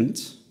the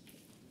end,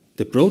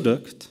 the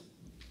product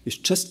is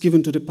just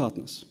given to the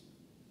partners.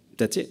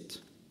 That's it.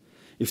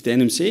 If the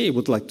NMCA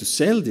would like to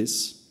sell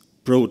this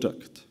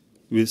product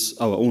with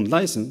our own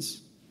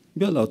license,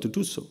 we are allowed to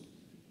do so.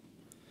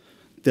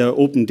 There are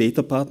open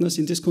data partners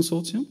in this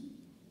consortium.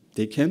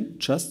 They can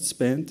just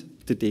spend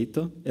the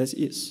data as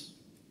is,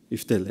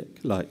 if they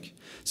like.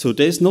 So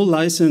there's no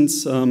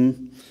license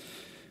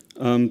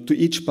to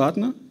each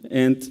partner,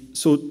 and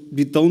so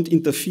we don't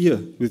interfere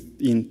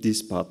within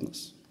these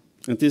partners.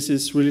 And this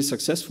is really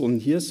successful in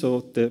here,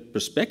 so the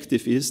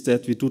perspective is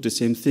that we do the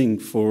same thing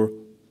for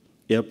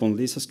airborne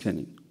laser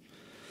scanning.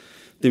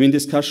 The main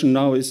discussion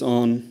now is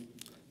on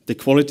the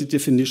quality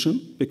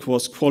definition,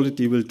 because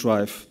quality will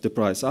drive the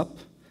price up.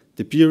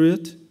 The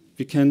period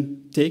we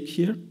can take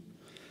here.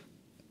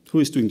 Who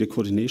is doing the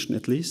coordination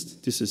at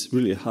least? This is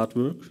really hard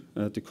work,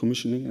 the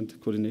commissioning and the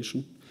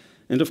coordination.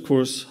 And of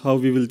course, how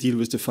we will deal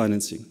with the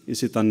financing.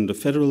 Is it done on the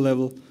federal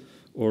level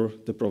or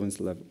the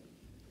provincial level?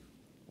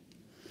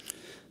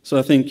 So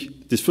I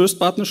think this first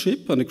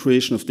partnership on the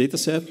creation of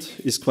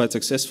dataset is quite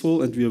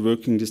successful, and we are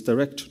working in this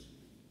direction.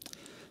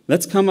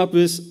 Let's come up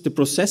with the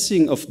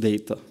processing of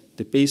data,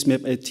 the base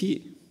map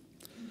IT.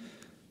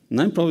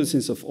 9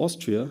 provinces of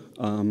Austria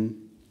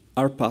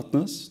are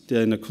partners. They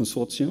are in a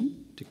consortium,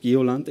 the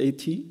Geo-land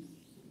AT,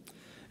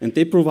 and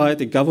they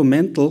provide a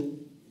governmental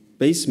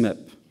base map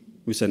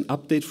with an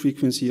update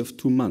frequency of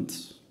 2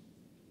 months.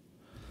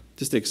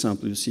 This is the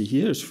example you see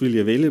here. It's freely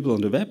available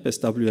on the web as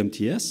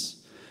WMTS,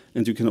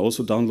 and you can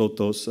also download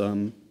those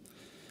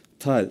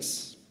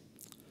tiles.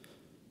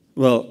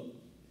 Well,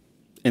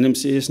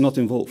 NMCA is not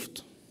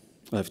involved,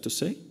 I have to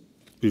say.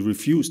 We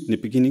refused in the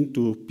beginning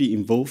to be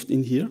involved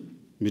in here,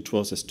 which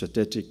was a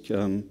strategic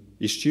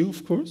issue,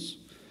 of course.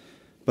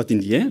 But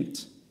in the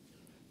end,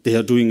 they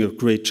are doing a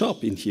great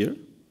job in here.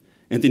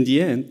 And in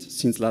the end,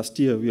 since last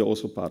year, we are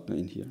also partner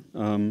in here.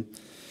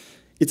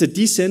 It's a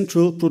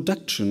decentral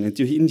production. And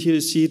in here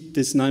you see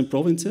these 9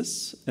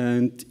 provinces.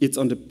 And it's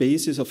on the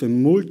basis of a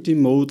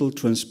multimodal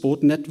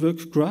transport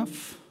network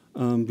graph,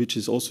 which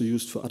is also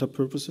used for other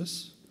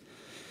purposes.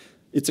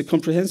 It's a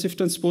comprehensive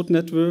transport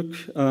network.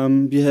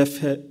 We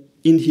have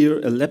in here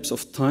a lapse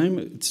of time.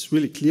 It's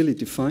really clearly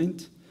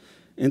defined.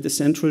 And a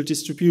central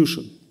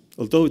distribution.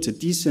 Although it's a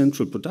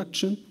decentral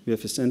production, we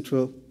have a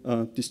central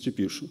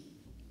distribution.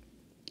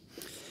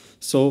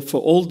 So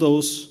for all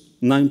those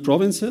 9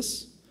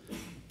 provinces,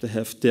 they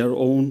have their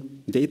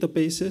own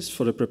databases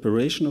for the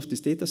preparation of these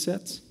data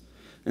sets,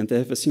 and they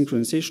have a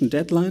synchronization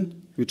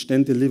deadline, which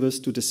then delivers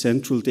to the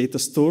central data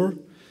store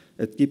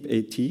at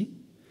GIP-AT.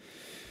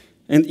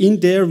 And in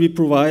there, we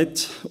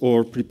provide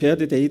or prepare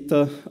the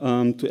data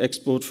to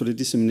export for the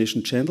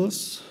dissemination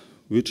channels,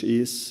 which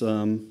is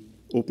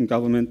Open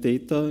Government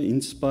Data,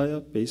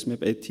 INSPIRE,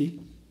 Basemap AT,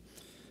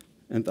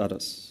 and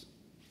others.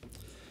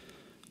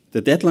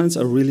 The deadlines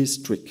are really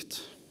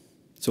strict.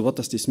 So what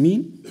does this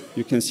mean?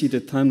 You can see the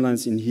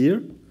timelines in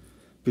here.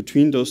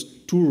 Between those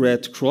 2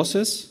 red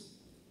crosses,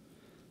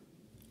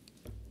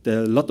 there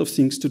are a lot of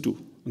things to do.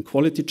 And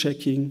quality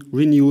checking,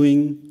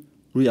 renewing,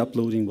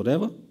 re-uploading,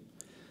 whatever.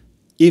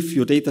 If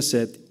your data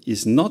set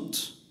is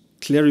not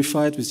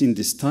clarified within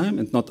this time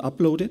and not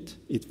uploaded,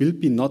 it will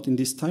be not in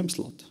this time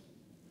slot.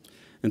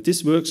 And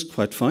this works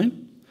quite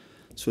fine.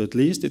 So at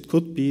least it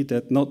could be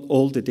that not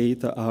all the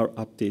data are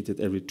updated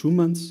every 2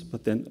 months,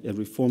 but then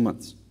every 4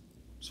 months.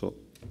 So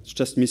it's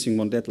just missing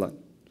one deadline.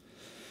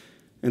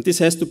 And this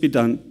has to be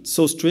done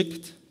so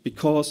strict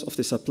because of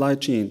the supply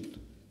chain,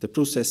 the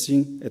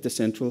processing at the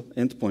central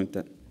endpoint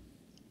then.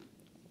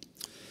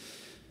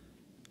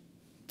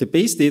 The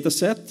base data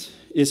set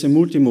is a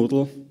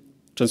multimodal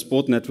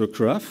transport network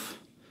graph,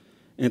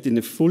 and in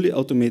a fully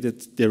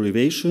automated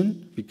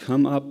derivation, we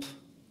come up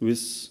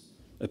with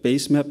a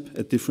base map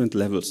at different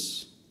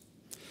levels.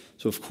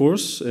 So of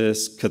course,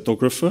 as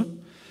cartographer,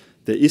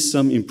 there is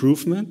some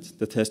improvement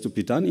that has to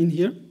be done in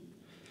here,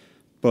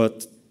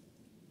 but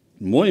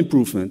more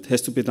improvement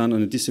has to be done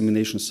on the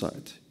dissemination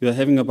side. We are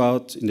having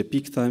about, in the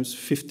peak times,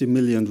 50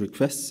 million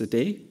requests a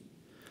day,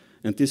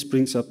 and this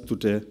brings up to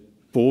the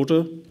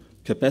border,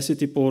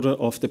 capacity border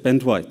of the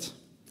bandwidth.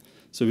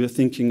 So we are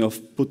thinking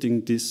of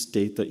putting this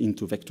data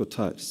into vector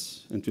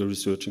tiles, and we are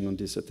researching on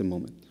this at the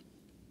moment.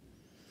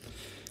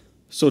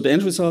 So the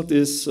end result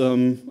is,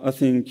 I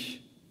think,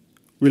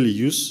 really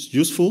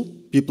useful.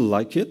 People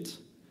like it,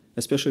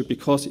 especially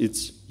because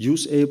it's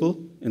usable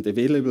and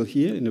available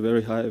here in a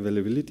very high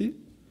availability.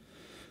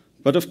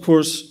 But of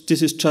course,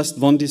 this is just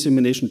one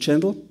dissemination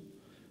channel.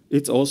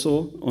 It's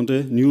also on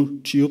the new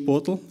Geo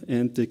portal,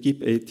 and the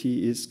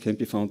GIP-AT can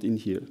be found in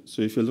here.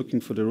 So if you're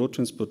looking for the road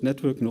transport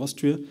network in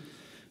Austria,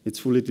 it's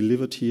fully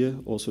delivered here,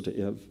 also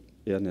the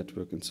air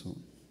network and so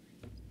on.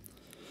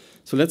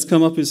 So let's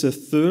come up with a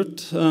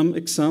third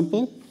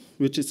example,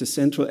 which is the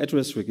central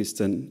address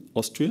register in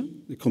Austria,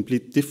 a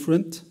complete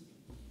different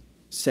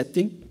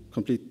setting,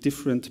 complete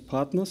different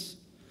partners.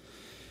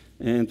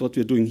 And what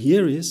we're doing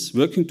here is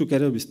working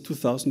together with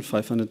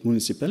 2,500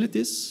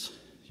 municipalities.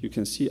 You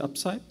can see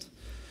upside.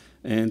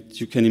 And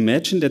you can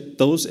imagine that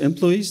those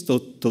employees,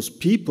 those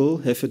people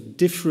have a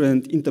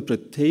different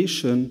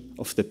interpretation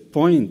of the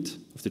point,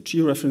 of the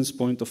georeference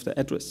point of the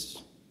address.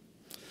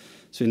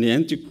 So in the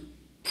end, you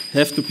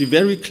have to be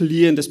very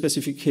clear in the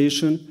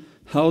specification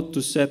how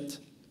to set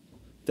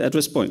the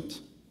address point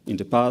in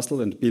the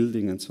parcel and the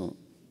building and so on.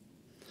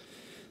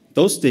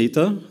 Those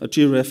data are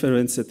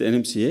georeferenced at the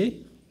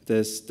NMCA.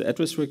 There's the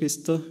address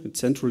register, it's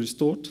centrally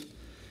stored,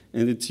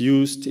 and it's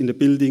used in the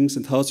buildings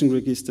and housing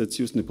register, it's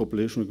used in the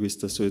population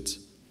register, so it's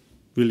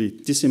really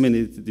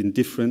disseminated in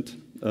different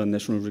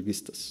national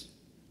registers.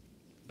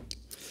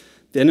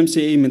 The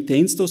NMCA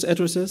maintains those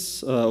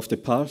addresses of the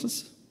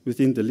parcels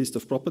within the list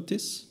of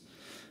properties.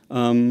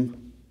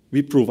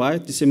 We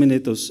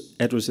disseminate those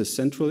addresses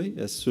centrally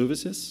as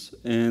services,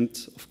 and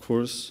of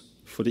course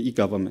for the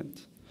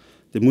e-government.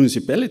 The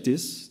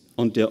municipalities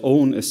on their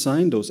own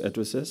assign those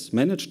addresses,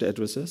 manage the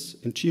addresses,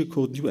 and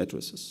geocode new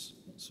addresses.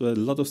 So a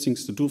lot of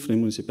things to do for the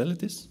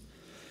municipalities.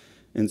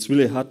 And it's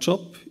really a hard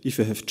job if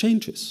you have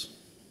changes,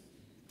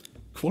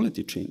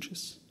 quality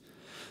changes.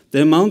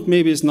 The amount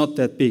maybe is not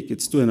that big.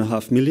 It's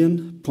 2.5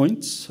 million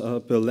points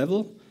per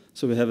level.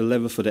 So we have a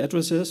level for the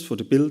addresses, for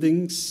the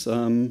buildings,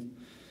 and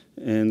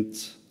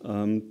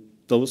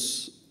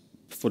those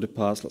for the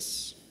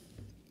parcels.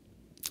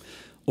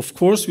 Of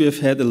course, we have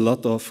had a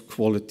lot of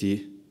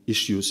quality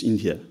issues in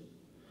here.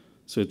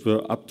 So it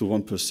were up to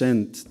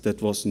 1%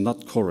 that was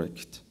not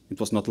correct. It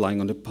was not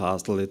lying on the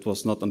parcel, it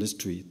was not on the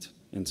street,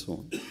 and so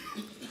on.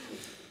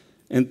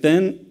 And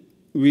then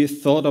we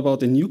thought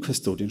about a new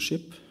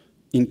custodianship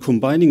in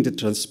combining the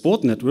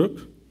transport network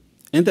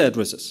and the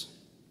addresses,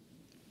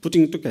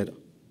 putting it together.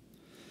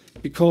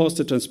 Because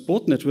the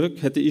transport network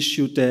had the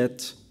issue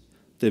that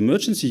the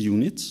emergency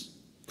units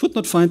could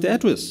not find the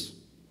address,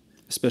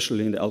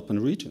 especially in the Alpine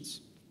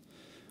regions.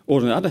 Or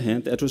on the other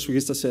hand, the address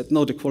register said,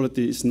 no, the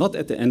quality is not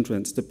at the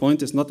entrance. The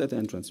point is not at the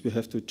entrance. We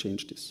have to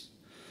change this.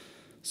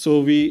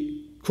 So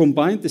we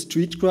combined the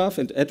street graph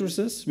and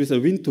addresses with a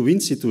win-to-win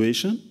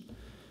situation.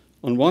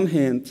 On one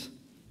hand,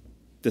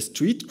 the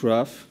street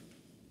graph,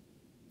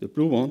 the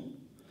blue one,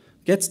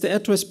 gets the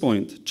address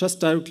point just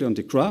directly on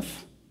the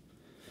graph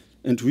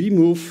and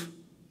remove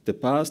the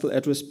parcel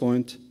address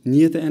point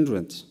near the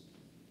entrance.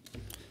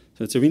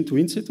 So it's a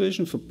win-to-win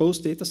situation for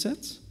both data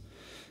sets.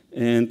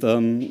 And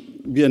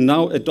we are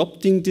now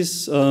adopting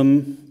this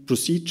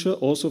procedure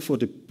also for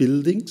the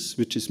buildings,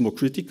 which is more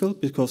critical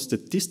because the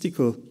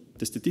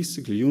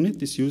statistical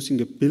unit is using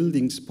the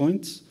buildings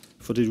points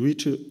for the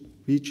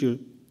regional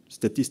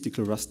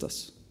statistical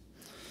rasters.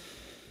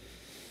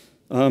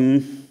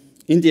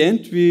 In the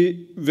end,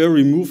 we were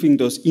removing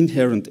those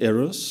inherent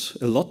errors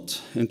a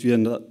lot, and we are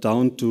now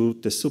down to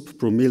the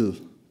sub-promille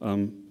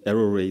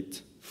error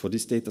rate for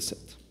this data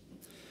set.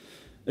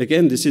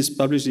 Again, this is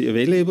publicly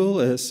available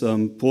as a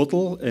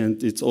portal,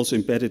 and it's also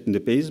embedded in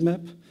the base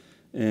map,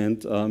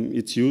 and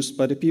it's used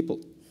by the people.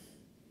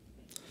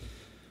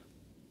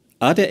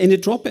 Are there any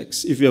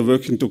drawbacks if we are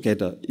working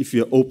together, if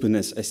we are open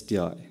as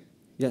SDI?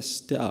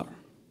 Yes, there are.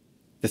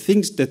 The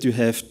things that you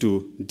have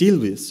to deal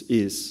with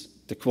is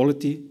the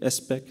quality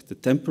aspect, the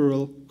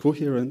temporal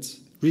coherence,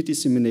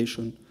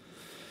 redissemination,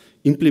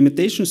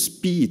 implementation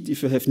speed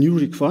if you have new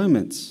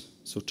requirements,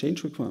 so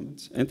change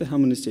requirements, and the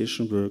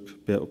harmonization work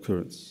per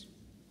occurrence.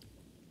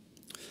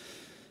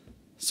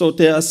 So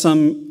there are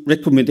some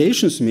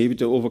recommendations maybe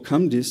to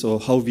overcome this, or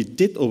how we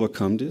did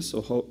overcome this,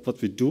 or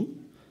what we do.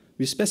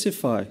 We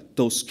specify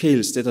those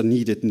scales that are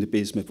needed in the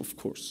base map, of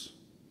course.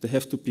 They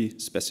have to be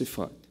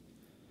specified.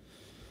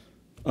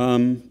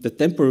 The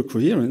temporal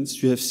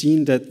coherence, you have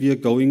seen that we are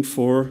going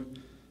for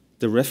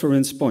the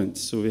reference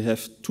points. So we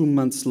have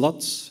 2-month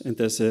slots, and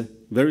there's a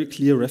very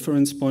clear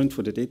reference point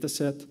for the data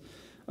set.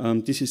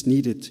 This is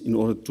needed in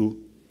order to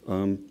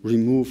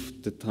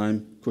remove the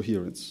time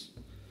coherence.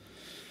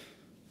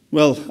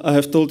 Well, I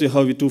have told you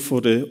how we do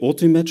for the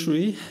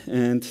auto-imagery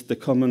and the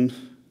common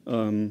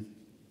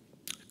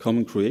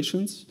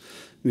creations.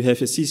 We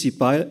have a CC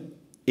BY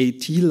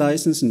AT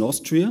license in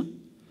Austria.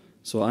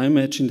 So I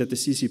imagine that the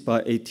CC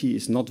BY AT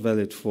is not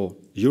valid for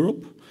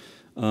Europe.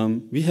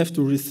 We have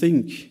to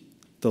rethink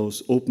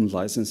those open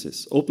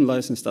licenses. Open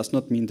license does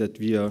not mean that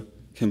we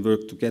can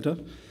work together.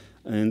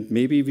 And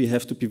maybe we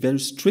have to be very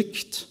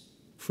strict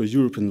for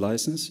European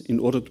license in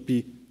order to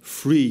be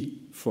free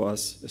for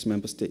us as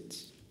member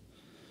states.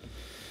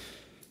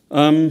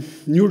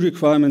 New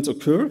requirements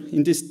occur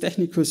in this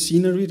technical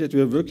scenery that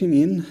we are working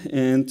in,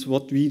 and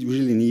what we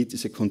really need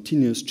is a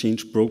continuous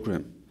change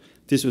program.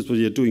 This is what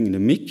we are doing in the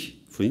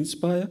MIC for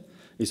INSPIRE,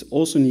 is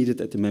also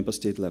needed at the member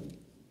state level.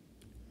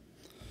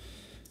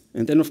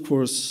 And then, of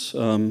course,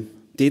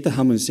 data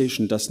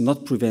harmonization does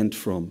not prevent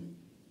from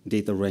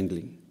data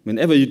wrangling.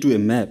 Whenever you do a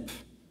map,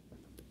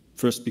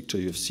 first picture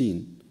you've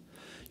seen,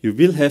 you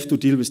will have to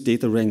deal with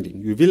data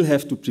wrangling. You will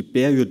have to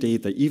prepare your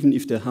data, even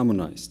if they're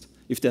harmonized.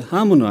 If they're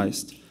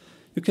harmonized,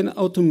 you can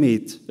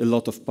automate a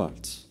lot of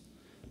parts.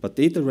 But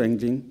data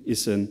wrangling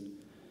is a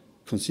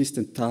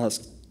consistent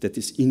task that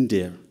is in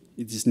there.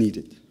 It is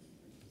needed.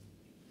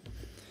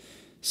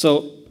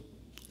 So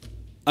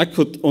I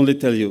could only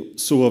tell you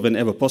SOA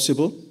whenever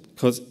possible,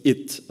 because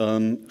it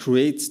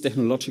creates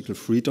technological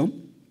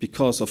freedom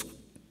because of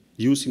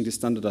using the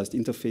standardized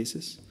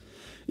interfaces.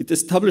 It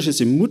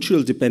establishes a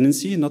mutual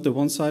dependency, not a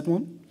one-side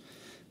one.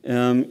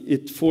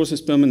 It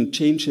forces permanent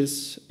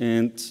changes,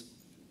 and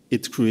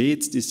it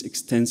creates this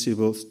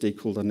extensible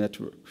stakeholder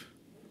network.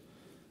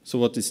 So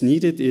what is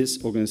needed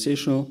is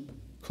organizational,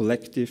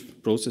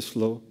 collective, process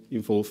flow,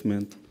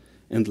 involvement,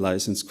 and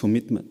license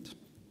commitment.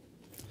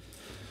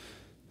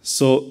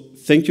 So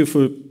thank you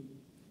for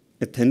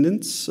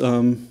attendance.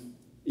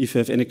 If you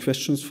have any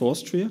questions for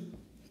Austria,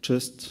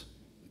 just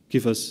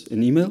give us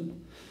an email.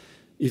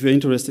 If you're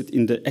interested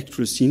in the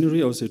actual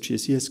scenery, also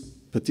GSE has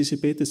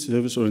participated.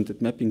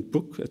 Service-oriented mapping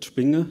book at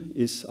Springer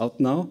is out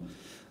now.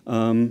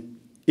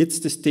 It's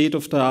the state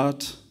of the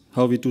art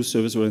how we do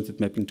service-oriented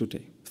mapping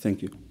today.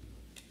 Thank you.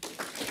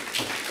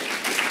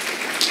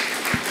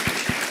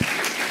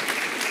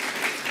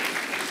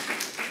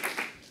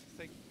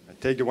 I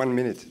take the 1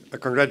 minute.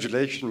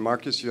 Congratulations,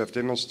 Marcus. You have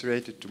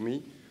demonstrated to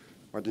me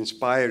what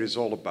INSPIRE is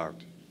all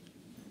about.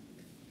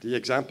 The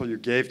example you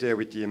gave there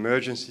with the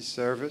emergency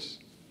service,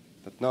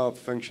 that now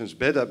functions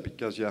better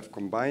because you have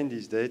combined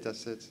these data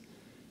sets,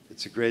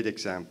 it's a great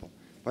example.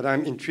 What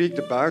I'm intrigued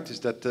about is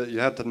that you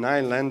had the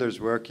 9 lenders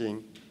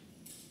working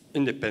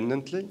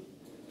independently,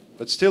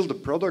 but still the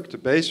product, the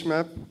base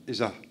map, is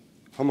a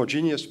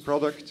homogeneous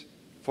product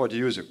for the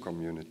user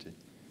community.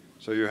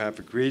 So you have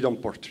agreed on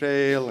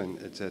portrayal and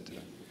etc.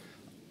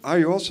 Are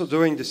you also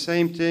doing the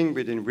same thing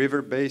within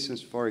river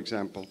basins, for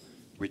example,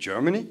 with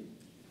Germany?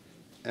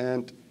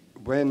 And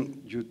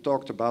when you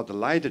talked about the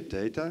LiDAR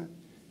data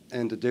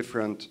and the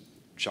different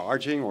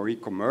charging or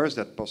e-commerce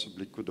that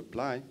possibly could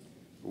apply,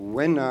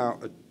 when now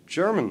a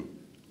German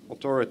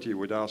authority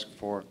would ask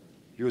for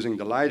using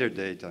the LiDAR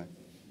data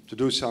to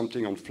do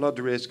something on flood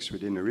risks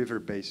within a river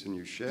basin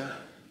you share,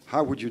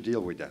 how would you deal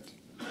with that?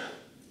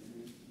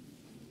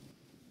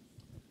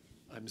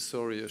 I'm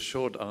sorry, a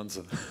short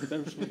answer.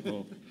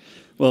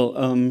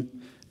 Well,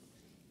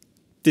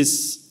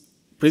 this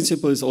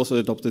principle is also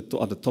adopted to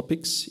other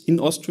topics in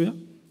Austria.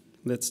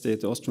 Let's stay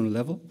at the Austrian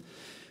level.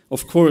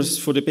 Of course,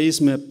 for the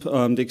base map,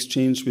 the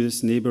exchange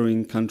with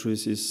neighboring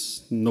countries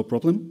is no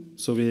problem.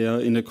 So we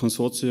are in a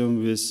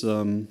consortium with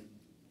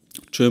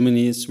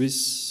Germany,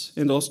 Swiss,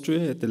 and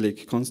Austria at the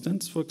Lake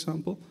Constance, for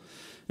example.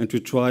 And we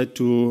try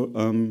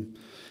to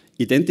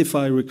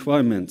identify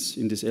requirements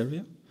in this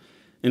area.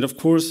 And of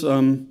course,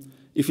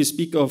 if we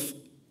speak of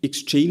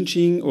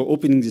exchanging or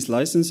opening these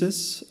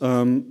licenses,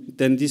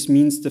 then this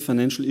means the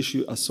financial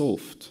issues are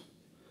solved.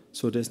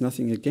 So there's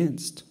nothing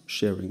against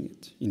sharing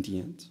it in the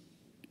end.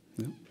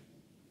 Yeah.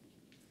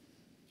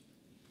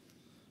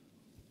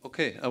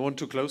 Okay, I want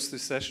to close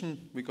this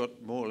session. We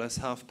got more or less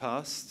half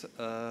past.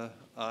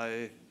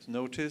 I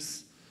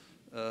notice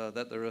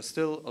that there are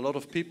still a lot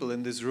of people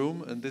in this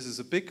room, and this is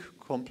a big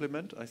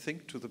compliment, I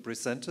think, to the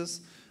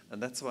presenters,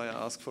 and that's why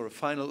I ask for a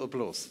final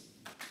applause.